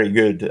bodies are very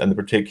good, and the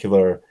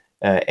particular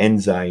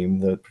enzyme,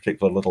 the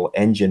particular little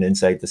engine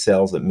inside the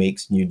cells that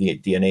makes new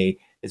DNA,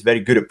 is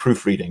very good at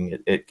proofreading.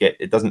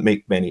 It doesn't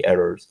make many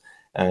errors.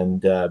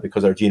 And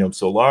because our genome's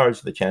so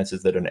large, the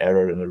chances that an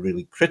error in a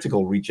really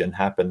critical region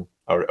happen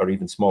are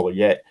even smaller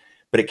yet.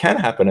 But it can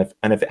happen, if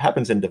it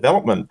happens in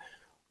development,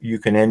 you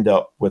can end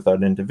up with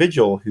an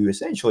individual who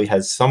essentially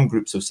has some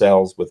groups of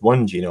cells with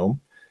one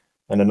genome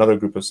and another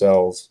group of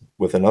cells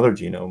with another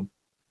genome.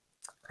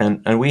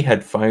 And we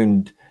had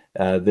found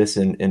this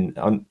in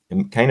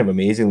kind of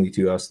amazingly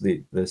to us,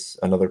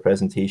 another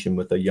presentation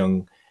with a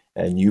young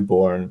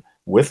newborn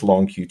with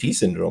long QT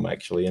syndrome,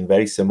 actually, and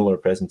very similar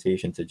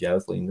presentation to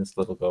Jasleen. This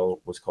little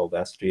girl was called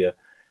Astria.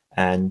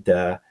 And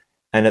at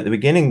the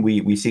beginning,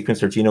 we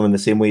sequenced her genome in the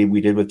same way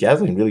we did with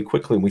Jasleen, really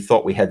quickly. And we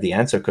thought we had the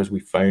answer because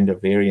we found a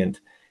variant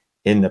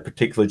in a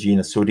particular gene,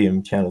 a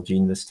sodium channel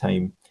gene this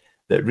time,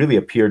 that really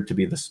appeared to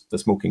be the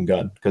smoking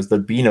gun, because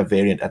there'd been a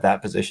variant at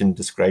that position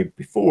described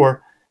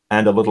before,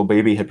 and a little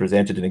baby had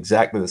presented in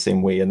exactly the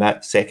same way. And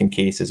that second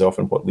case is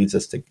often what leads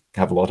us to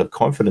have a lot of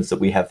confidence that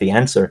we have the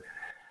answer.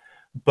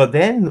 But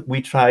then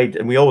we tried,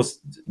 and we always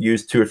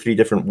used 2 or 3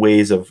 different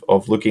ways of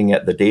looking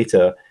at the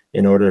data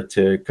in order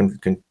to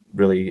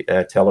really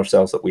tell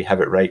ourselves that we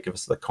have it right, give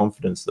us the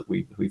confidence that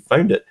we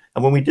found it.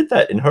 And when we did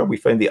that in her, we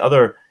found the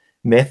other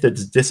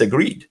methods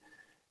disagreed.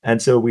 And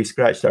so we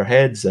scratched our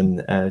heads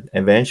and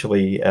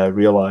eventually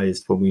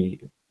realized, when we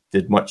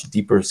did much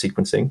deeper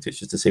sequencing,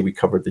 which is to say we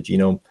covered the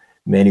genome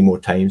many more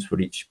times for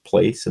each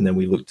place, and then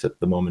we looked at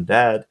the mom and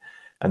dad,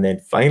 and then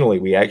finally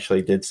we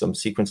actually did some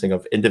sequencing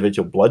of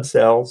individual blood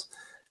cells,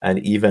 and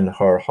even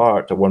her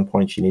heart. At one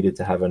point she needed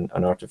to have an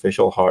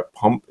artificial heart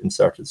pump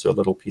inserted, so a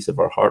little piece of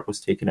her heart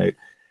was taken out.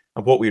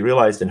 And what we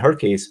realized in her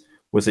case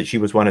was that she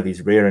was one of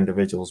these rare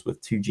individuals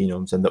with 2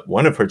 genomes, and that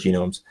one of her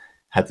genomes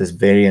had this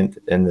variant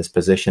in this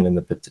position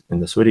in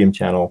the sodium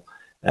channel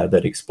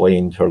that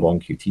explained her long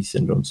QT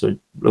syndrome. So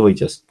really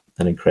just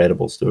an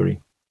incredible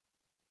story.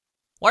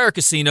 Why are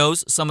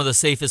casinos some of the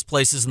safest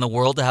places in the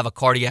world to have a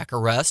cardiac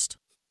arrest?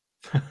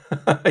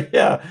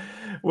 Yeah,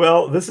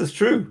 well, this is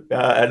true.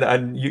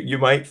 And you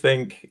might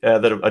think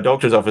that a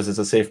doctor's office is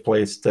a safe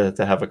place to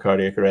have a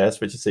cardiac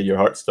arrest, which is say your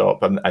heart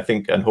stop. And I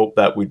think and hope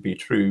that would be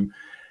true.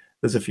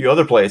 There's a few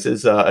other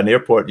places. An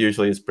airport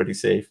usually is pretty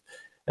safe.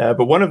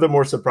 But one of the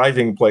more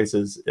surprising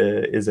places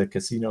is a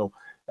casino.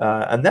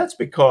 And that's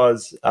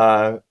because,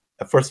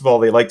 first of all,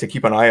 they like to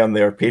keep an eye on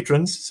their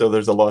patrons. So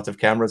there's a lot of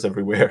cameras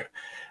everywhere.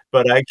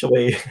 But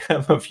actually,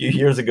 a few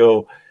years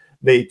ago,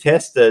 they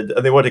tested,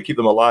 and they want to keep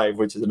them alive,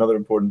 which is another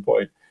important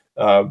point.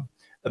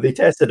 They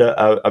tested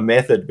a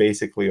method,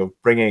 basically, of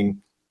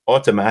bringing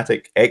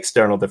automatic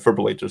external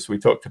defibrillators. We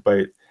talked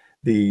about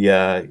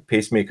the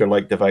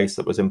pacemaker-like device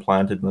that was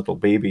implanted in a little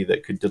baby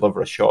that could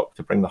deliver a shock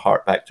to bring the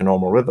heart back to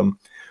normal rhythm.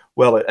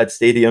 Well, at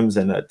stadiums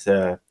and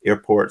at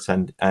airports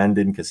and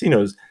in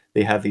casinos,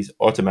 they have these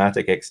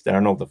automatic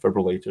external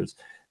defibrillators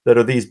that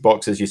are these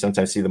boxes. You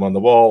sometimes see them on the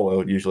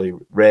wall, usually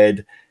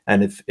red.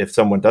 And if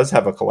someone does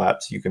have a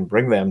collapse, you can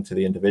bring them to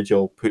the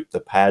individual, put the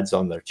pads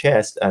on their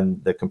chest,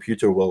 and the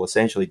computer will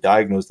essentially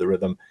diagnose the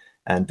rhythm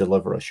and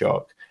deliver a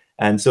shock.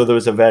 And so there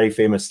was a very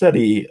famous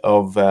study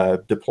of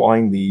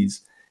deploying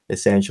these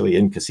essentially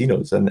in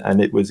casinos.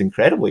 And it was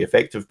incredibly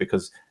effective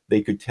because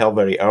they could tell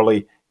very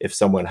early if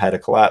someone had a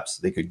collapse.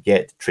 They could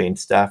get trained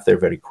staff there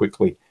very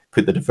quickly,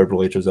 put the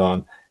defibrillators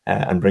on,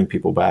 and bring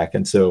people back.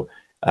 And so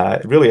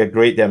really a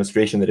great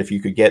demonstration that if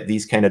you could get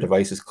these kind of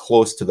devices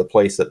close to the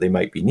place that they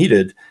might be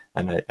needed,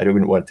 and I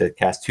don't want to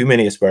cast too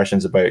many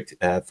aspersions about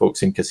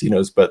folks in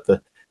casinos, but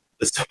the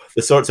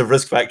sorts of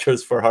risk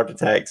factors for heart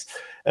attacks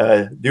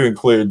do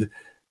include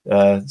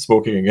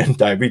smoking and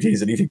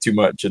diabetes and eating too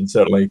much, and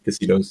certainly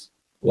casinos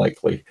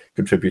likely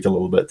contribute a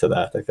little bit to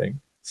that, I think.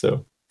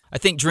 So I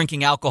think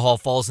drinking alcohol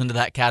falls into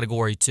that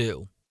category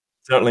too.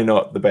 Certainly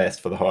not the best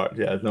for the heart.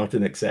 Yeah, not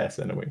in excess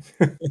anyway.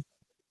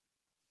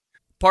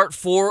 Part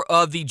 4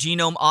 of the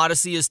Genome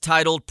Odyssey is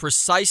titled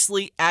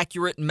Precisely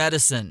Accurate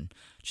Medicine.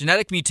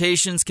 Genetic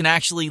mutations can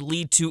actually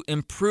lead to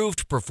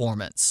improved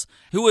performance.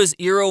 Who is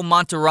Eero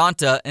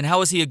Montaranta, and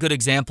how is he a good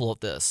example of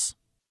this?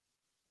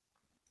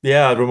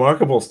 Yeah,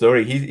 remarkable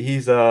story.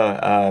 He's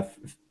a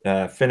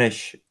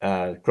Finnish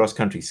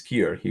cross-country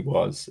skier. He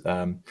was,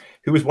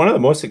 who was one of the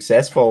most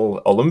successful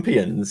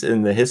Olympians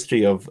in the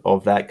history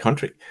of that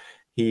country.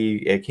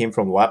 He came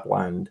from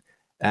Lapland,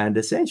 and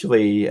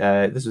essentially,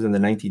 this was in the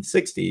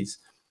 1960s.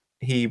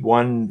 He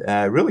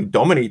really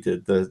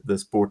dominated the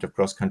sport of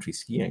cross-country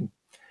skiing.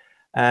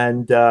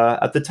 And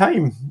at the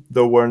time,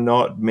 there were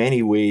not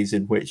many ways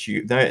in which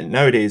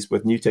nowadays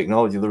with new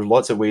technology, there's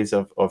lots of ways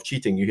of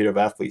cheating. You hear of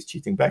athletes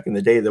cheating. Back in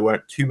the day, there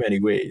weren't too many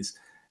ways.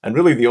 And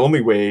really the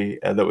only way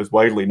that was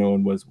widely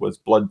known was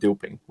blood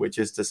doping, which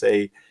is to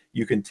say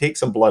you can take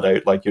some blood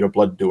out like you're a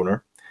blood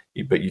donor,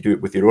 but you do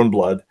it with your own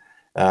blood.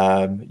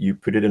 You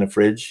put it in a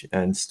fridge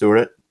and store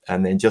it.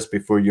 And then just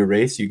before your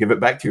race, you give it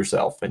back to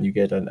yourself and you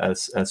get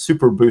a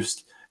super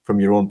boost from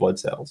your own blood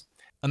cells.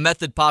 A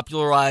method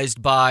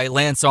popularized by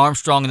Lance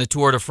Armstrong in the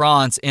Tour de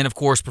France and, of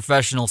course,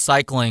 professional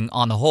cycling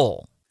on the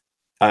whole.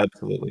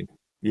 Absolutely.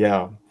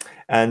 Yeah.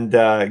 And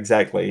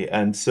exactly.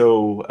 And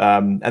so,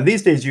 and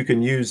these days you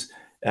can use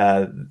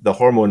the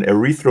hormone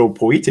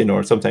erythropoietin,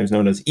 or sometimes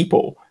known as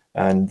EPO.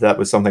 And that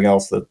was something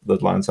else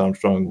that Lance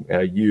Armstrong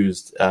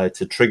used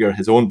to trigger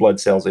his own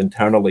blood cells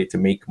internally to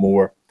make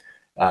more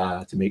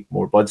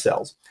blood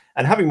cells.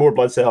 And having more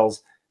blood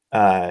cells,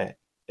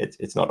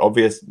 it's not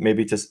obvious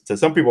maybe to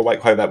some people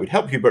like how that would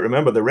help you, but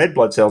remember the red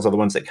blood cells are the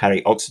ones that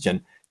carry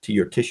oxygen to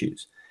your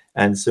tissues.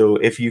 And so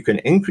if you can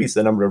increase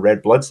the number of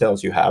red blood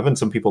cells you have, and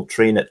some people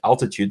train at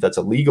altitude, that's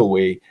a legal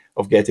way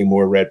of getting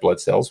more red blood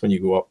cells. When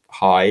you go up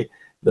high,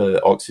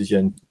 the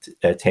oxygen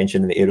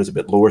tension in the air is a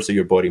bit lower, so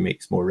your body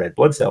makes more red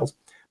blood cells.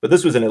 But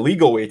this was an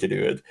illegal way to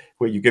do it,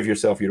 where you give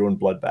yourself your own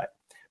blood back.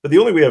 But the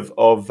only way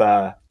of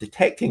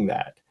detecting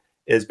that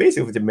is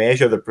basically to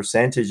measure the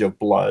percentage of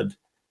blood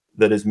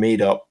that is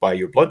made up by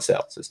your blood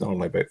cells. It's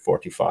normally about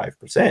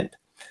 45%.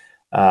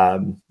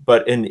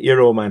 But in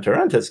Eero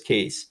Mantaranta's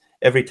case,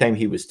 every time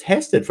he was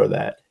tested for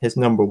that, his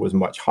number was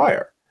much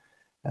higher,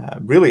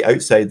 really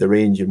outside the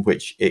range in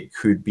which it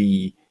could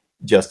be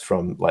just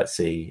from, let's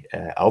say,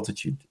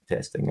 altitude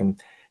testing.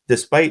 And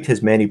despite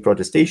his many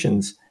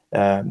protestations,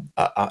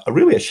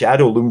 really a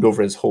shadow loomed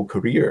over his whole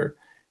career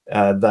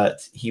that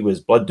he was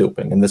blood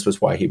doping, and this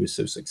was why he was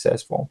so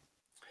successful.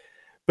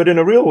 But in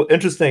a real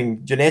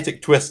interesting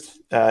genetic twist,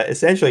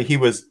 essentially he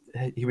was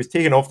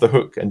taken off the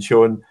hook and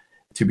shown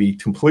to be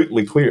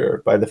completely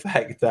clear by the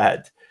fact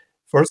that,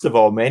 first of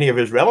all, many of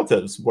his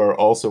relatives were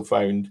also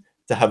found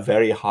to have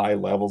very high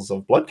levels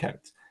of blood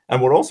count,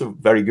 and were also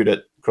very good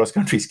at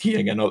cross-country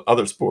skiing and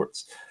other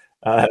sports.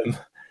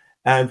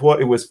 And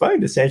what it was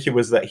found essentially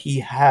was that he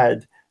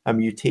had a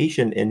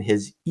mutation in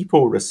his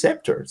EPO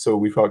receptor. So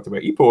we talked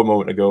about EPO a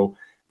moment ago.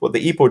 What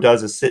the EPO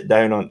does is sit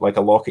down on like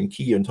a lock and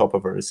key on top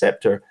of a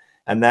receptor,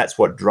 and that's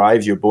what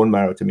drives your bone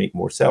marrow to make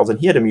more cells. And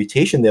he had a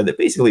mutation there that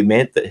basically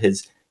meant that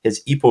his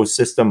EPO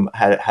system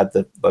had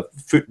the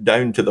foot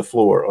down to the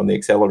floor on the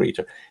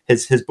accelerator.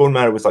 His bone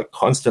marrow was like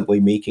constantly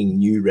making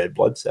new red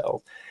blood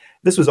cells.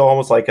 This was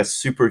almost like a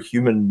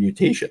superhuman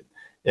mutation.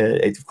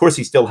 Of course,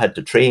 he still had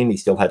to train. He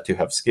still had to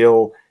have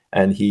skill,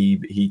 and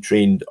he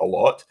trained a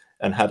lot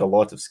and had a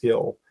lot of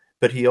skill.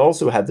 But he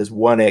also had this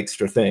one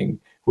extra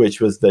thing,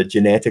 which was that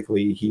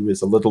genetically he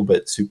was a little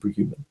bit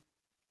superhuman.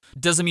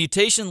 Does a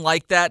mutation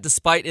like that,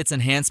 despite its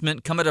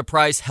enhancement, come at a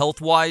price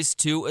health-wise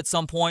too at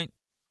some point?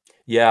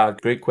 Yeah,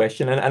 great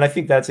question. And I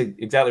think that's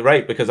exactly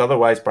right, because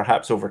otherwise,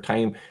 perhaps over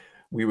time,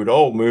 we would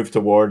all move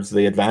towards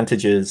the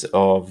advantages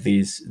of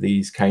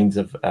these kinds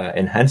of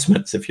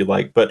enhancements, if you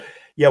like. But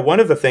yeah, one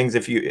of the things,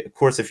 if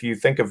you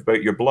think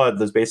about your blood,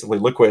 there's basically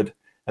liquid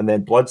and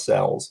then blood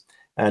cells.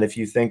 And if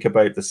you think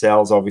about the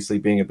cells obviously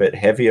being a bit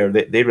heavier,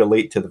 they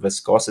relate to the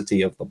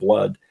viscosity of the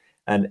blood.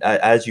 And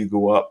as you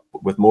go up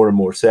with more and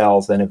more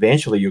cells, then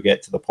eventually you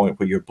get to the point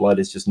where your blood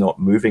is just not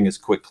moving as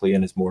quickly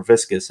and is more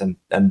viscous. And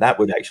that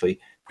would actually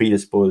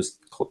predispose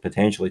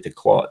potentially to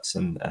clots.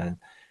 And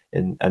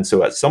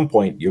so at some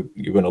point,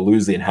 you're going to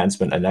lose the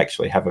enhancement and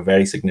actually have a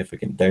very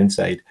significant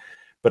downside.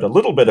 But a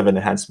little bit of an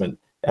enhancement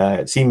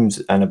seems,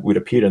 and it would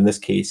appear in this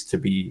case, to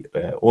be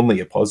only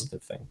a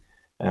positive thing.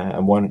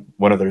 And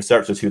one of the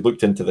researchers who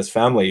looked into this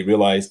family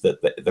realized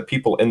that the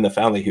people in the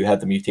family who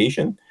had the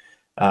mutation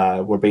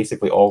were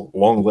basically all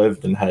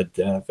long-lived and had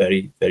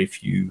very, very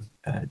few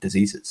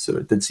diseases. So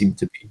it did seem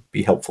to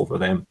be helpful for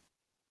them.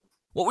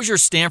 What was your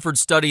Stanford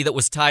study that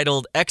was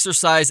titled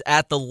Exercise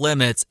at the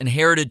Limits,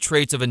 Inherited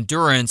Traits of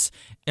Endurance,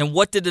 and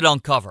what did it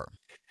uncover?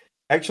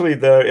 Actually,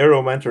 the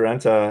Eero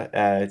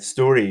Mantaranta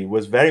story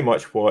was very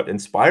much what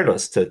inspired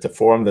us to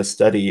form this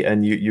study.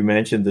 And you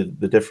mentioned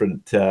the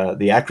different,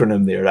 the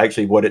acronym there.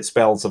 Actually, what it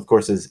spells, of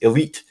course, is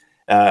ELITE.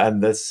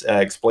 And this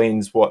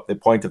explains what the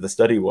point of the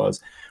study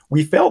was.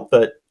 We felt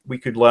that we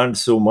could learn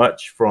so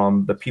much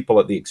from the people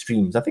at the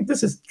extremes. I think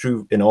this is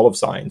true in all of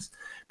science.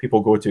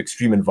 People go to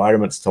extreme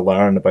environments to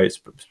learn about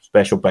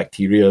special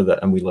bacteria,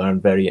 and we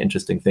learn very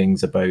interesting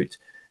things about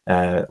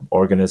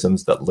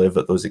organisms that live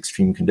at those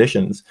extreme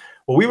conditions.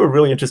 Well, we were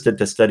really interested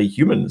to study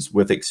humans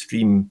with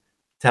extreme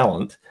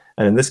talent.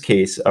 And in this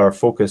case, our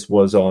focus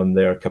was on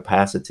their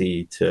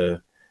capacity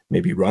to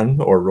maybe run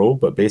or row,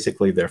 but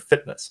basically their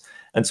fitness.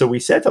 And so we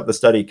set up the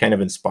study kind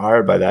of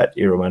inspired by that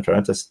Eero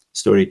Mantaranta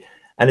story.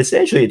 And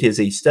essentially, it is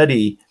a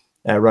study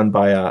run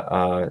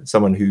by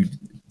someone who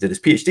did his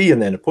PhD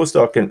and then a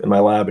postdoc in my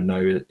lab, and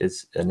now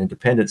is an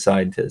independent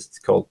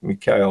scientist called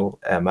Mikael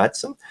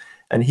Mattsson.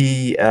 And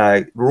he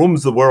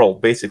roams the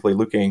world basically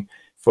looking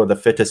for the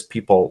fittest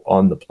people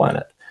on the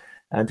planet.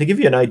 And to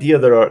give you an idea,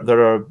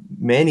 there are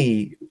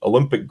many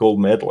Olympic gold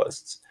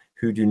medalists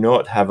who do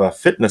not have a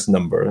fitness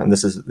number, and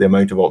this is the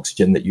amount of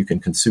oxygen that you can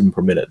consume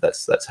per minute.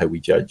 That's how we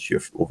judge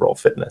your overall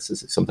fitness.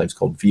 It's sometimes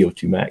called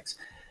VO2 max.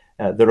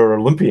 There are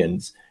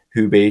Olympians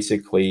who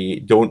basically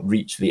don't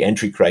reach the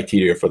entry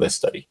criteria for this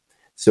study.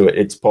 So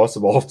it's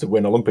possible to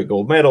win Olympic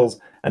gold medals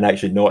and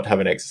actually not have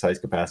an exercise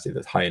capacity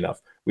that's high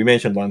enough. We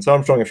mentioned Lance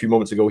Armstrong a few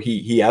moments ago.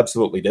 He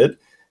absolutely did.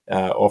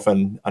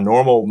 Often a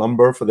normal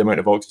number for the amount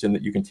of oxygen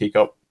that you can take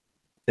up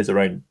is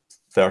around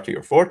 30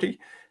 or 40.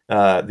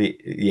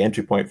 The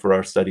entry point for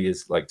our study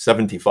is like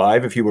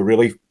 75. If you were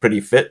really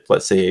pretty fit,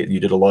 let's say you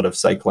did a lot of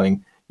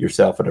cycling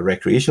yourself at a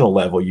recreational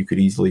level, you could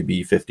easily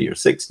be 50 or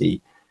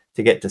 60.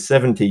 To get to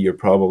 70, you're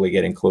probably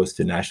getting close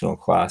to national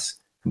class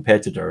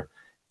competitor.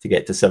 To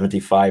get to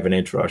 75 and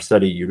enter our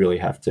study, you really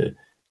have to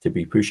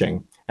be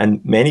pushing. And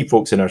many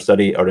folks in our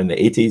study are in the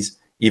 80s,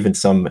 even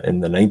some in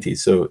the 90s.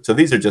 So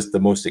these are just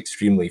the most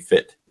extremely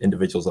fit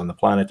individuals on the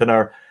planet. And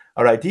our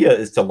idea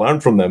is to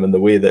learn from them in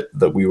the way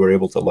that we were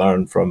able to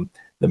learn from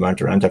the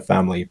Mantaranta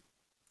family.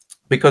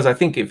 Because I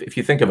think if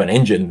you think of an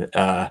engine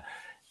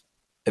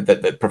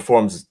that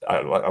performs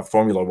a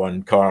Formula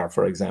One car,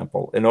 for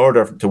example, in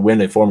order to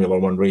win a Formula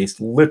One race,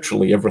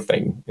 literally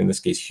everything, in this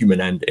case, human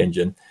and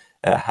engine,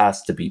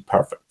 has to be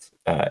perfect.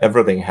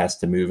 Everything has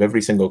to move.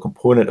 Every single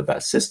component of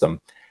that system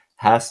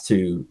has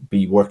to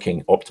be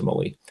working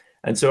optimally.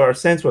 And so our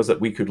sense was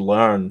that we could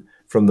learn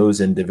from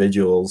those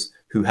individuals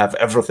who have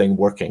everything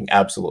working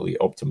absolutely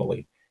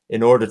optimally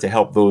in order to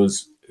help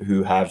those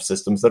who have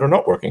systems that are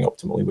not working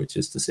optimally, which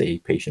is to say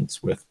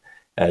patients with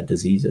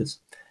diseases.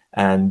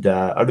 And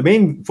the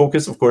main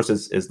focus, of course,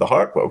 is the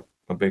heart. Well,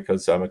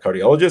 because I'm a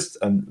cardiologist,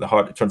 and the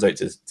heart, it turns out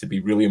to be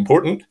really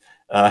important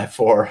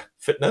for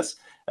fitness.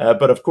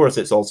 But of course,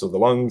 it's also the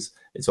lungs,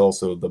 it's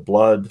also the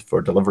blood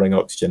for delivering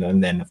oxygen.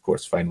 And then, of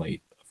course,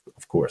 finally,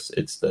 of course,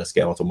 it's the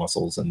skeletal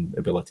muscles and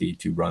ability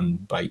to run,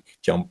 bike,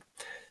 jump,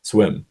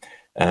 swim.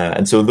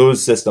 And so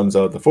those systems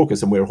are the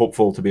focus, and we're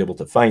hopeful to be able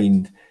to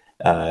find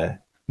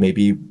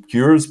maybe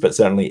cures, but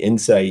certainly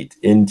insight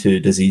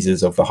into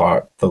diseases of the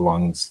heart, the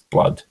lungs,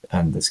 blood,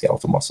 and the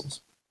skeletal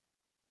muscles.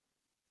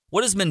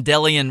 What is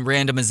Mendelian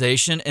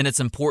randomization and its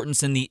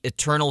importance in the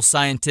eternal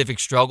scientific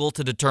struggle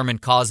to determine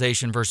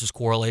causation versus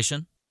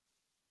correlation?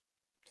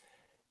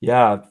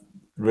 Yeah,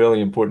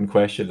 really important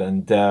question.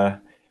 And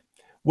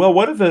well,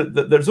 one of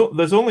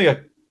there's only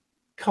a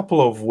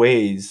couple of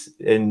ways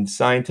in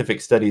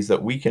scientific studies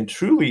that we can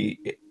truly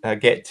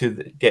get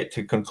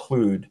to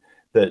conclude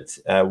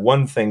that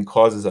one thing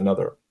causes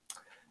another,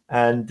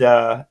 and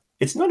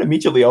it's not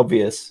immediately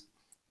obvious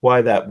why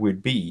that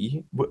would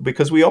be,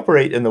 because we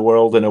operate in the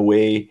world in a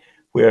way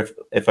where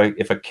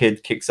if a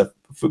kid kicks a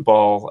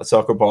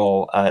soccer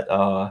ball at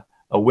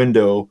a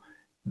window,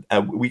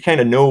 we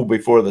kind of know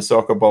before the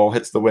soccer ball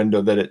hits the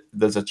window that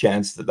there's a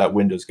chance that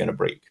window is going to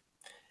break.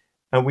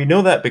 And we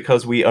know that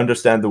because we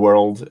understand the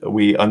world,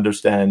 we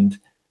understand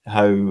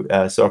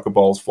how soccer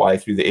balls fly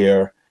through the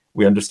air,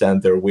 we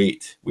understand their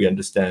weight, we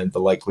understand the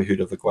likelihood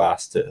of the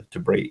glass to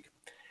break.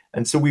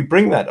 And so we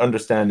bring that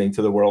understanding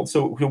to the world.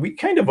 So we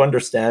kind of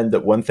understand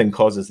that one thing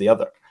causes the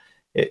other.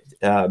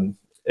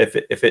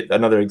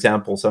 Another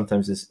example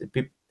sometimes is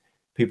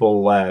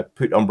people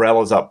put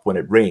umbrellas up when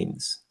it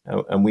rains.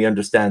 And we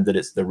understand that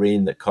it's the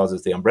rain that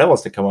causes the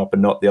umbrellas to come up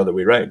and not the other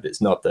way around.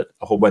 It's not that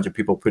a whole bunch of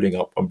people putting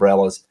up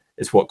umbrellas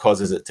is what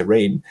causes it to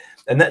rain.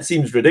 And that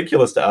seems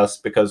ridiculous to us,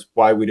 because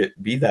why would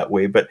it be that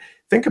way? But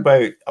think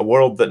about a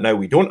world that now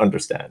we don't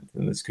understand.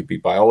 And this could be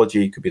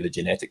biology, it could be the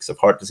genetics of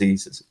heart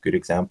disease. It's a good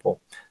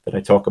example that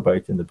I talk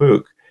about in the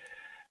book.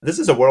 This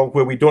is a world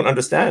where we don't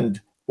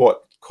understand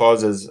what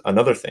causes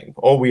another thing.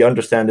 All we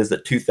understand is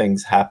that two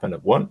things happen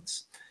at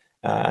once.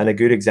 And a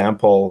good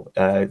example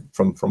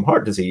from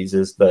heart disease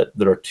is that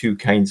there are two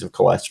kinds of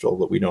cholesterol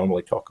that we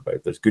normally talk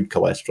about. There's good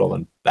cholesterol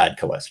and bad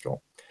cholesterol.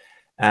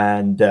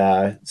 And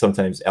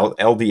sometimes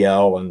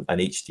LDL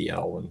and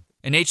HDL.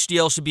 And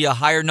HDL should be a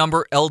higher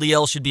number,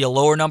 LDL should be a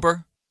lower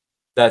number?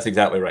 That's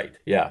exactly right,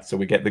 yeah. So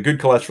we get the good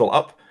cholesterol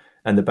up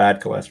and the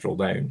bad cholesterol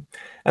down. And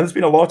there's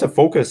been a lot of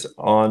focus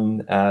on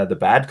the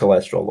bad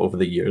cholesterol over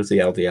the years, the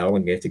LDL,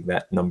 and getting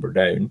that number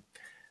down.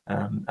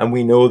 And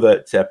we know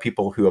that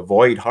people who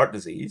avoid heart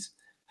disease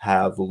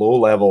have low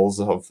levels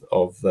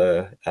of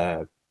the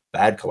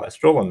bad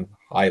cholesterol and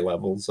high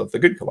levels of the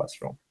good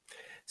cholesterol.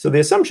 So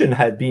the assumption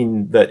had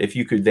been that if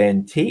you could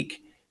then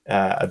take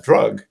a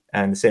drug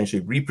and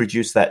essentially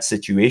reproduce that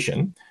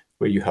situation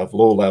where you have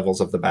low levels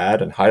of the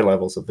bad and high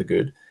levels of the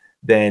good,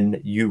 then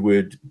you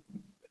would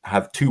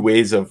have two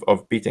ways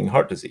of beating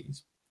heart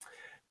disease.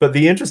 But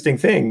the interesting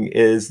thing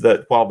is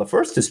that while the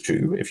first is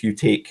true, if you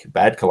take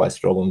bad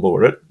cholesterol and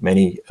lower it,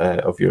 many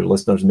of your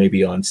listeners may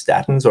be on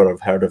statins or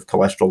have heard of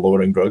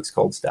cholesterol-lowering drugs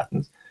called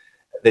statins,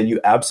 then you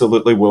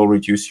absolutely will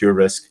reduce your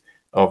risk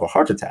of a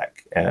heart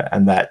attack.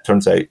 And that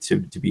turns out to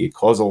be a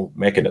causal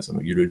mechanism.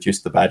 If you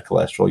reduce the bad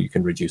cholesterol, you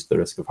can reduce the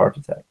risk of heart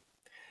attack.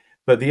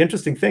 But the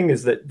interesting thing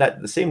is that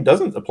the same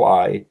doesn't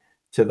apply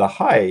to the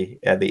high,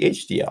 the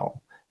HDL,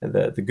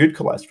 the good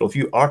cholesterol. If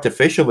you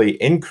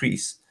artificially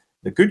increase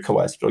the good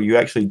cholesterol, you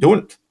actually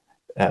don't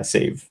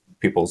save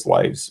people's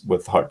lives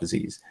with heart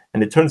disease.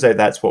 And it turns out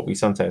that's what we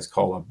sometimes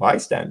call a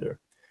bystander.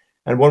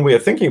 And one way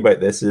of thinking about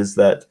this is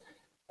that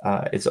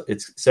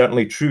it's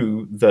certainly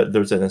true that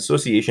there's an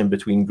association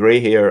between gray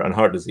hair and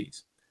heart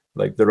disease.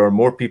 Like there are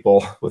more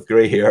people with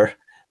gray hair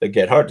that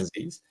get heart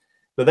disease.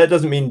 But that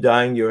doesn't mean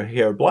dyeing your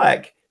hair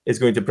black is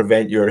going to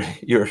prevent your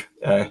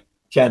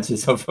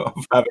chances of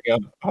having a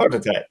heart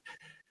attack.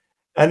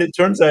 And it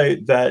turns out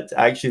that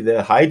actually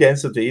the high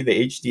density,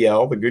 the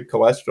HDL, the good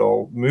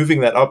cholesterol, moving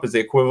that up is the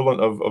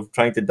equivalent of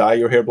trying to dye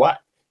your hair black.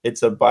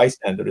 It's a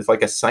bystander. It's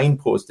like a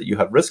signpost that you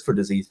have risk for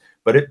disease,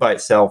 but it by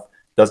itself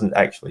doesn't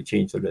actually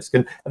change the risk.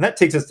 And that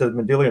takes us to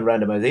Mendelian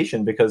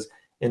randomization, because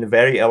in a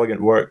very elegant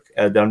work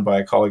done by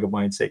a colleague of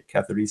mine, Sek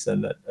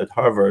Kathiresan at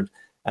Harvard,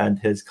 and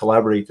his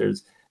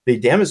collaborators, they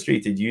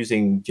demonstrated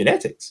using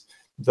genetics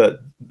that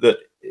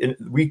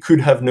we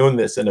could have known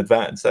this in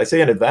advance. I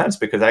say in advance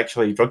because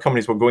actually drug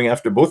companies were going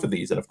after both of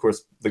these. And of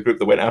course, the group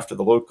that went after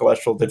the low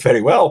cholesterol did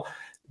very well.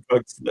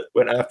 Drugs that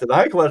went after the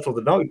high cholesterol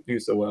did not do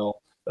so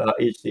well,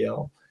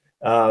 HDL.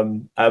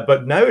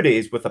 But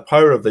nowadays, with the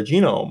power of the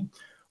genome,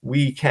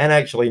 we can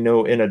actually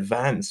know in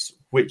advance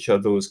which are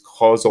those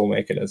causal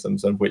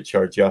mechanisms and which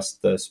are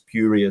just the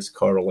spurious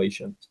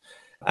correlations.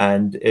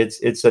 And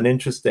it's an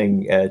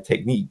interesting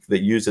technique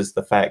that uses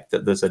the fact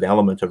that there's an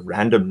element of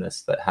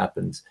randomness that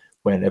happens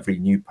when every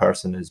new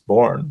person is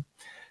born.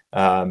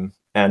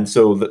 And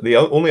so the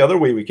only other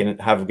way we can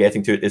have of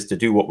getting to it is to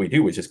do what we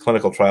do, which is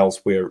clinical trials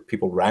where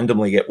people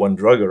randomly get one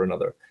drug or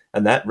another.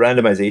 And that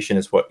randomization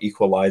is what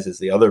equalizes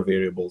the other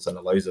variables and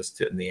allows us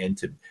to, in the end,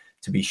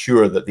 to be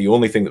sure that the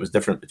only thing that was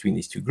different between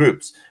these two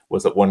groups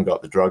was that one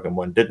got the drug and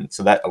one didn't.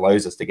 So that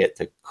allows us to get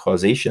to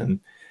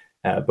causation.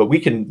 But we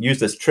can use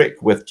this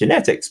trick with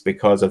genetics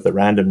because of the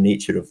random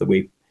nature of the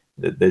way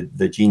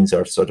the genes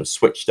are sort of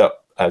switched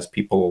up as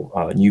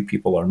new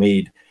people are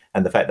made.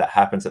 And the fact that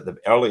happens at the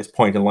earliest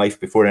point in life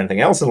before anything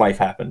else in life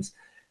happens,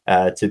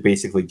 to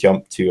basically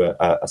jump to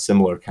a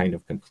similar kind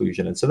of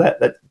conclusion. And so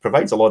that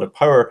provides a lot of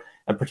power,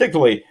 and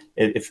particularly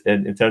if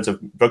in terms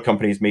of drug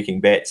companies making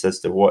bets as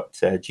to what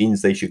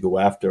genes they should go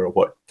after or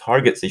what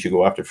targets they should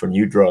go after for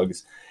new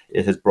drugs,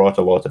 it has brought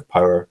a lot of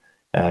power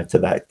to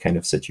that kind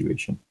of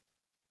situation.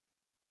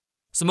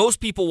 So most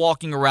people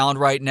walking around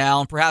right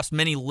now, and perhaps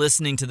many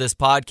listening to this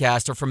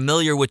podcast, are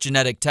familiar with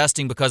genetic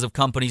testing because of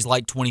companies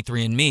like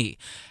 23andMe.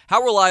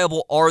 How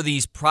reliable are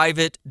these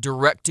private,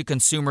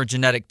 direct-to-consumer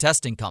genetic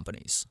testing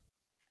companies?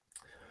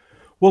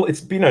 Well,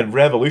 it's been a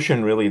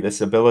revolution, really, this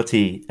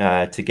ability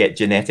to get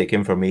genetic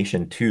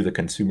information to the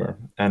consumer.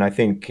 And I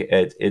think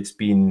it's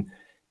been,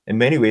 in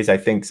many ways, I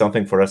think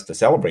something for us to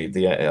celebrate.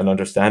 An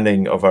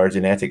understanding of our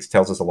genetics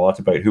tells us a lot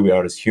about who we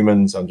are as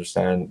humans,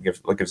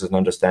 gives us an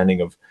understanding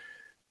of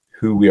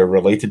who we are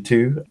related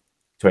to.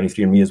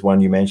 23andMe is one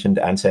you mentioned,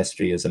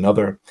 Ancestry is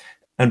another.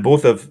 And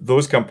both of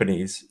those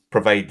companies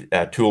provide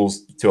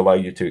tools to allow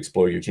you to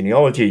explore your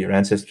genealogy, your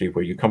ancestry,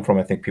 where you come from.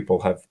 I think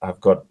people have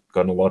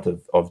gotten a lot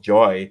of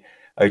joy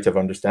out of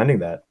understanding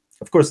that.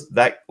 Of course,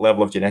 that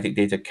level of genetic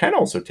data can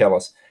also tell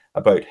us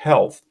about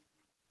health,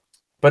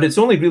 but it's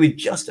only really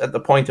just at the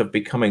point of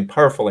becoming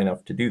powerful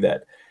enough to do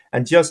that.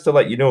 And just to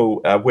let you know,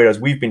 whereas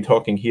we've been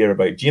talking here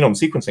about genome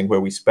sequencing,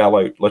 where we spell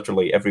out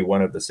literally every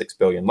one of the 6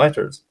 billion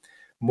letters,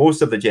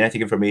 most of the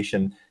genetic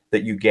information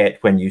that you get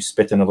when you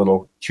spit in a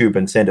little tube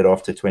and send it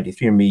off to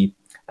 23andMe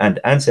and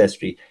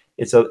Ancestry,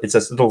 it's a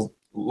little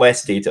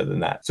less data than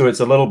that. So it's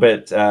a little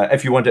bit,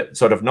 if you want it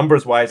sort of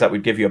numbers wise, that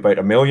would give you about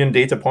 1 million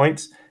data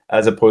points,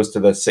 as opposed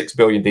to the 6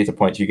 billion data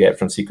points you get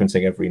from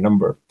sequencing every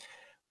number.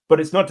 But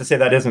it's not to say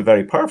that isn't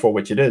very powerful,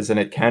 which it is, and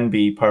it can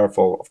be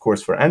powerful, of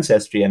course, for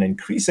Ancestry, and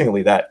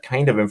increasingly that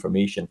kind of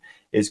information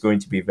is going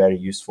to be very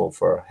useful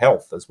for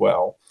health as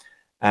well.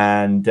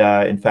 And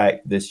in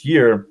fact, this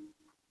year,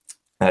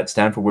 at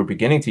Stanford, we're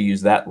beginning to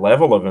use that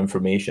level of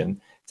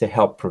information to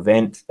help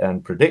prevent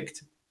and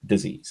predict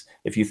disease.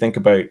 If you think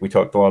about, we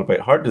talked a lot about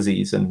heart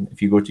disease, and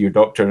if you go to your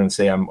doctor and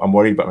say, I'm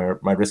worried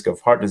about my risk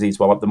of heart disease,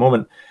 well, at the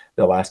moment,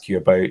 they'll ask you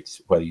about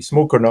whether you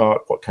smoke or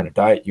not, what kind of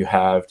diet you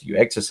have, do you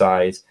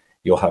exercise,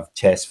 you'll have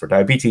tests for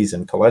diabetes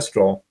and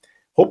cholesterol.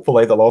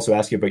 Hopefully, they'll also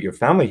ask you about your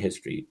family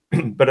history.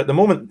 But at the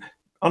moment,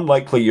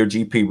 unlikely your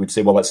GP would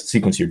say, well, let's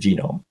sequence your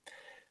genome.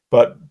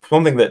 But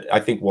something that I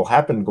think will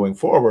happen going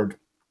forward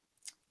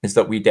is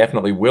that we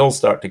definitely will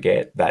start to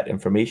get that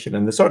information.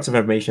 And the sorts of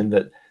information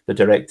that the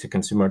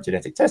direct-to-consumer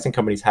genetic testing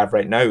companies have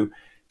right now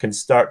can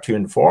start to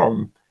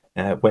inform,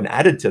 when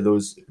added to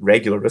those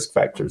regular risk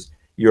factors,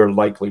 your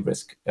likely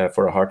risk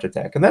for a heart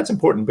attack. And that's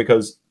important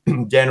because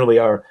generally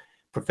our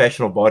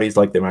professional bodies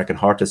like the American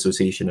Heart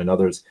Association and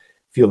others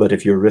feel that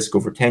if your risk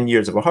over 10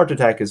 years of a heart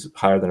attack is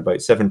higher than about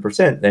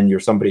 7%, then you're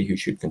somebody who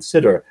should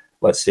consider,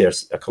 let's say, a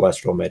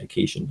cholesterol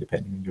medication,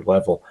 depending on your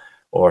level,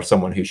 or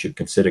someone who should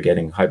consider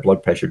getting high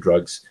blood pressure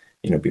drugs,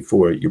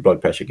 before your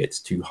blood pressure gets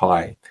too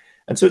high.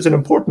 And so it's an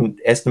important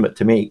estimate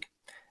to make.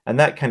 And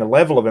that kind of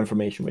level of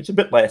information, which is a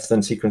bit less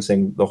than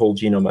sequencing the whole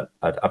genome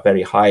at a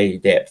very high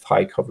depth,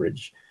 high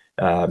coverage,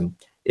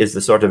 is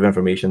the sort of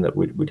information that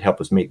would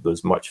help us make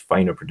those much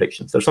finer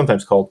predictions. They're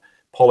sometimes called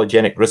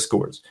polygenic risk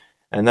scores.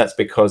 And that's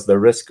because the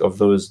risk of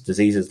those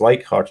diseases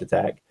like heart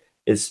attack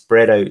is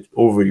spread out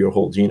over your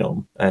whole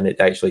genome. And it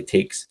actually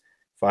takes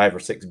 5 or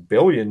 6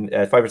 million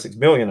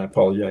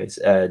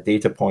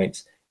data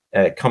points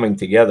coming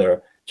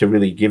together to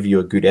really give you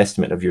a good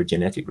estimate of your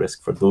genetic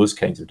risk for those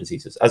kinds of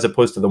diseases, as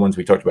opposed to the ones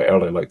we talked about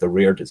earlier, like the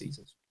rare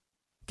diseases.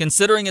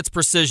 Considering its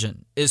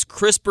precision, is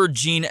CRISPR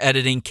gene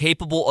editing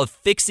capable of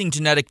fixing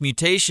genetic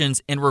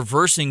mutations and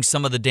reversing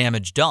some of the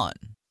damage done?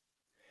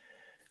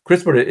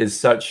 CRISPR is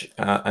such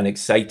an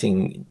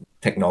exciting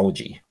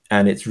technology,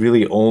 and it's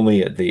really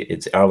only at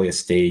its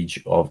earliest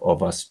stage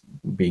of us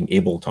being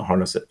able to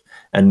harness it.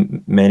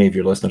 And many of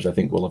your listeners, I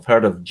think, will have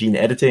heard of gene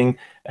editing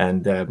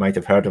and might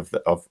have heard of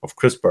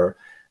CRISPR.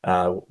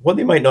 What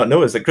they might not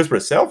know is that CRISPR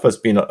itself has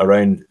been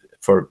around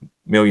for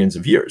millions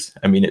of years.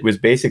 I mean, it was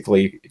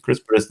basically,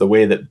 CRISPR is the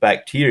way that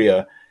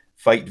bacteria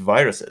fight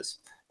viruses.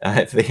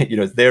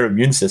 Their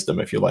immune system,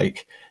 if you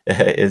like,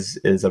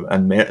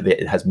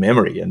 it has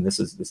memory, and this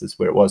is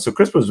where it was. So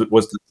CRISPR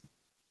was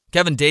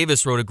Kevin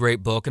Davis wrote a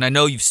great book, and I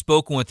know you've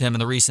spoken with him in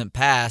the recent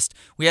past.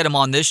 We had him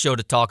on this show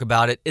to talk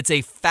about it. It's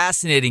a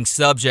fascinating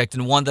subject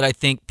and one that I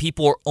think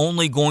people are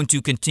only going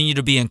to continue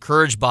to be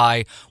encouraged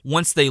by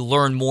once they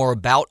learn more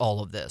about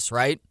all of this,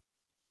 right?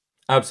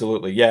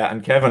 Absolutely, yeah.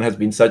 And Kevin has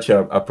been such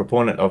a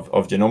proponent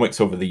of genomics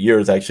over the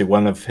years. Actually,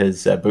 one of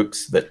his earlier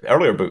books, The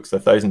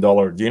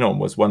 $1,000 Genome,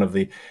 was one of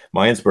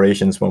my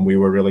inspirations when we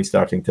were really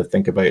starting to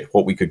think about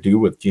what we could do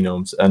with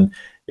genomes. And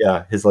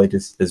yeah, his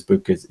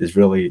book is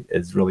really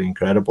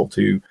incredible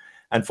too,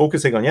 and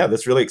focusing on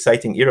this really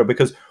exciting era,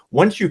 because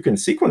once you can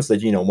sequence the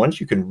genome,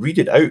 once you can read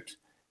it out,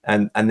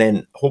 and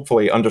then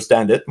hopefully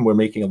understand it, and we're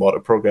making a lot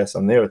of progress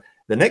on there.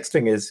 The next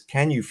thing is,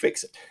 can you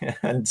fix it?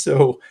 And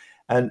so.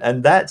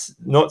 And that's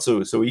not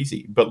so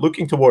easy. But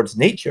looking towards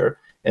nature,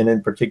 and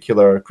in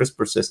particular,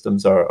 CRISPR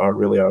systems are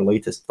really our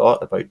latest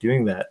thought about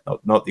doing that.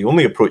 Not the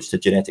only approach to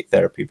genetic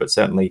therapy, but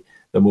certainly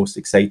the most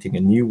exciting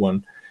and new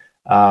one.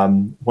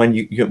 When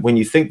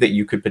you think that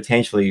you could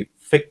potentially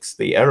fix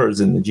the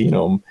errors in the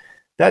genome,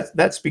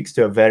 that speaks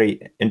to a very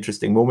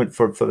interesting moment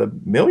for the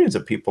millions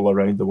of people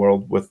around the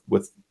world with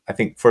I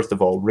think, first of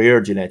all,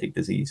 rare genetic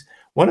disease.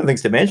 One of the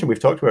things to mention,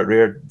 we've talked about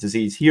rare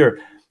disease here.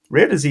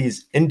 Rare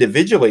disease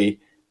individually,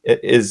 it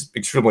is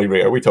extremely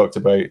rare. We talked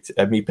about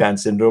ME-PAN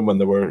syndrome when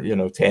there were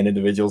 10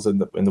 individuals in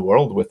the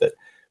world with it.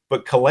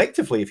 But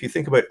collectively, if you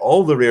think about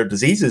all the rare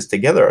diseases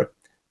together,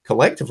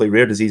 collectively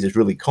rare disease is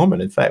really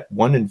common. In fact,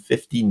 1 in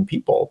 15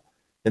 people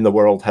in the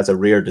world has a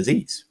rare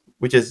disease,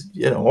 which is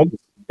almost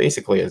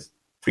basically as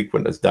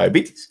frequent as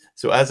diabetes.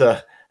 So as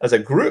a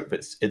group,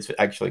 it's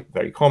actually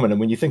very common. And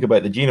when you think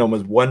about the genome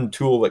as one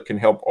tool that can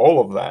help all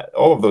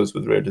of those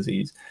with rare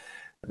disease,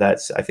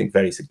 that's, I think,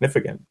 very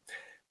significant.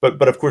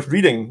 But of course,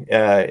 reading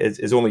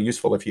is only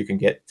useful if you can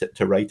get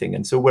to writing.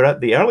 And so we're at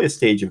the earliest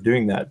stage of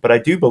doing that. But I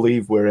do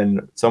believe we're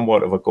in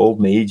somewhat of a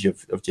golden age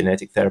of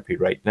genetic therapy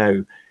right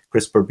now,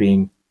 CRISPR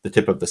being the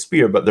tip of the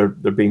spear, but there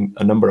being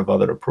a number of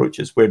other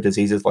approaches where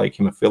diseases like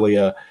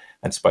hemophilia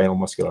and spinal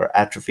muscular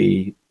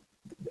atrophy,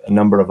 a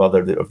number of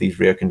other of these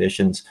rare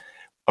conditions,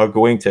 are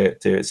going to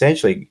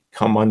essentially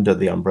come under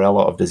the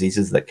umbrella of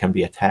diseases that can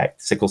be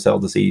attacked. Sickle cell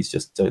disease,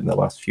 just in the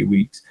last few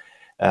weeks,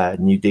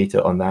 new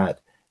data on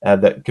that.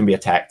 That can be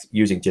attacked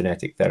using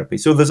genetic therapy.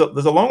 So there's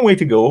a long way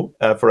to go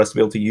for us to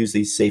be able to use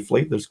these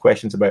safely. There's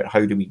questions about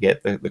how do we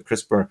get the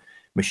CRISPR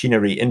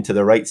machinery into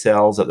the right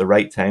cells at the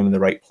right time in the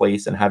right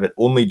place and have it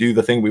only do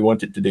the thing we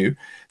want it to do.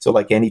 So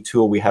like any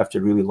tool, we have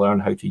to really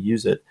learn how to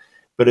use it.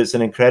 But it's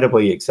an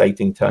incredibly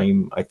exciting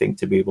time, I think,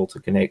 to be able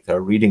to connect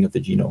our reading of the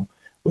genome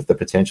with the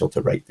potential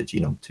to write the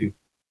genome too.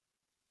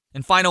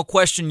 And final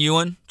question,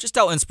 Ewan, just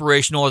how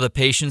inspirational are the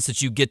patients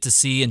that you get to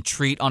see and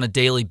treat on a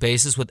daily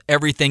basis with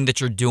everything that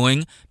you're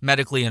doing,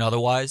 medically and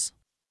otherwise?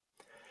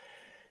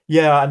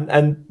 Yeah,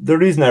 and the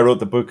reason I wrote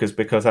the book is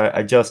because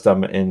I just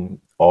am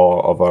in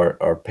awe of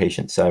our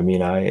patients. I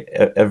mean,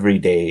 every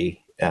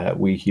day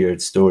we hear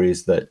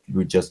stories that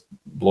would just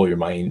blow your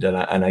mind. And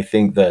I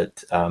think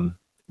that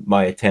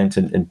my attempt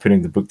in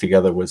putting the book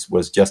together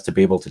was just to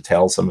be able to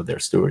tell some of their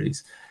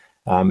stories.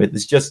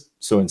 It's just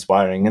so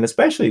inspiring, and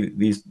especially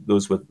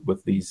those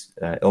with these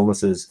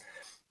illnesses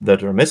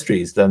that are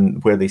mysteries, then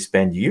where they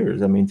spend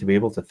years. I mean, to be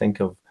able to think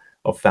of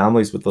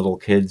families with little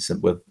kids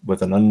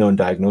with an unknown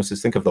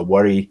diagnosis. Think of the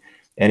worry.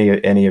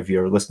 Any of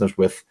your listeners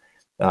with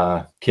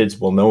kids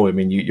will know. I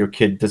mean, your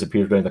kid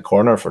disappears around the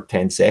corner for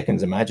 10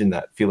 seconds. Imagine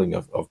that feeling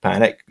of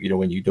panic,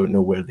 when you don't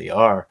know where they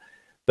are.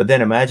 But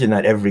then imagine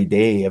that every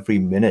day, every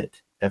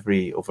minute,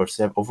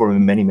 over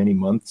many, many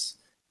months,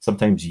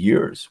 sometimes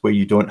years, where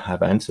you don't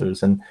have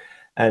answers, and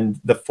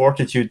the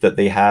fortitude that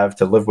they have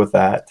to live with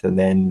that, and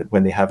then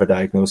when they have a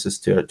diagnosis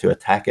to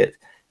attack it,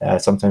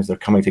 sometimes they're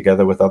coming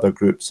together with other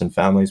groups and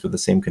families with the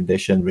same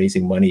condition,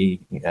 raising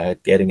money,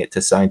 getting it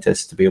to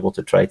scientists to be able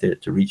to try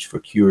to reach for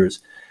cures.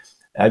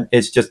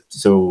 It's just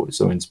so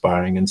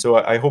inspiring, and so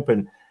I hope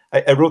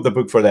I wrote the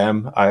book for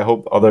them. I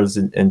hope others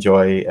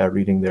enjoy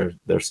reading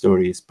their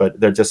stories, but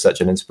they're just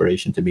such an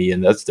inspiration to me,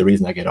 and that's the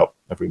reason I get up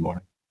every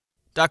morning.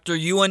 Dr.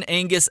 Ewan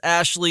Angus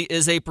Ashley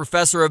is a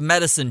professor of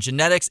medicine,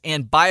 genetics,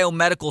 and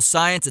biomedical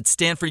science at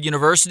Stanford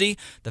University,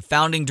 the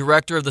founding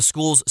director of the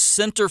school's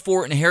Center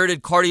for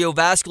Inherited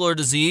Cardiovascular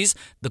Disease,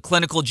 the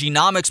Clinical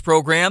Genomics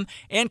Program,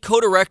 and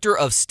co-director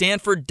of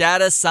Stanford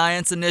Data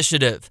Science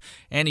Initiative.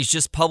 And he's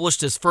just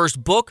published his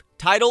first book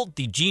titled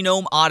The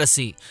Genome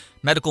Odyssey: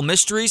 Medical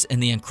Mysteries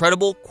and the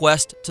Incredible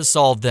Quest to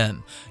Solve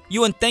Them.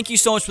 Ewan, thank you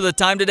so much for the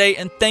time today,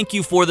 and thank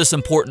you for this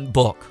important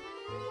book.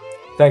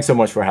 Thanks so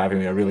much for having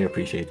me. I really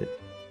appreciate it.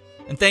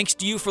 And thanks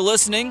to you for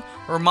listening.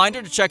 A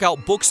reminder to check out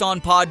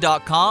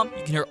booksonpod.com.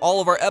 You can hear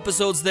all of our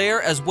episodes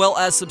there, as well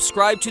as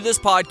subscribe to this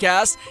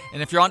podcast.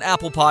 And if you're on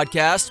Apple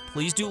Podcasts,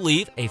 please do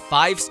leave a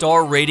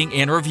 5-star rating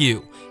and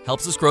review.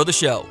 Helps us grow the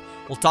show.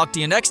 We'll talk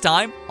to you next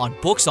time on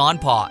Books on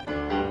Pod.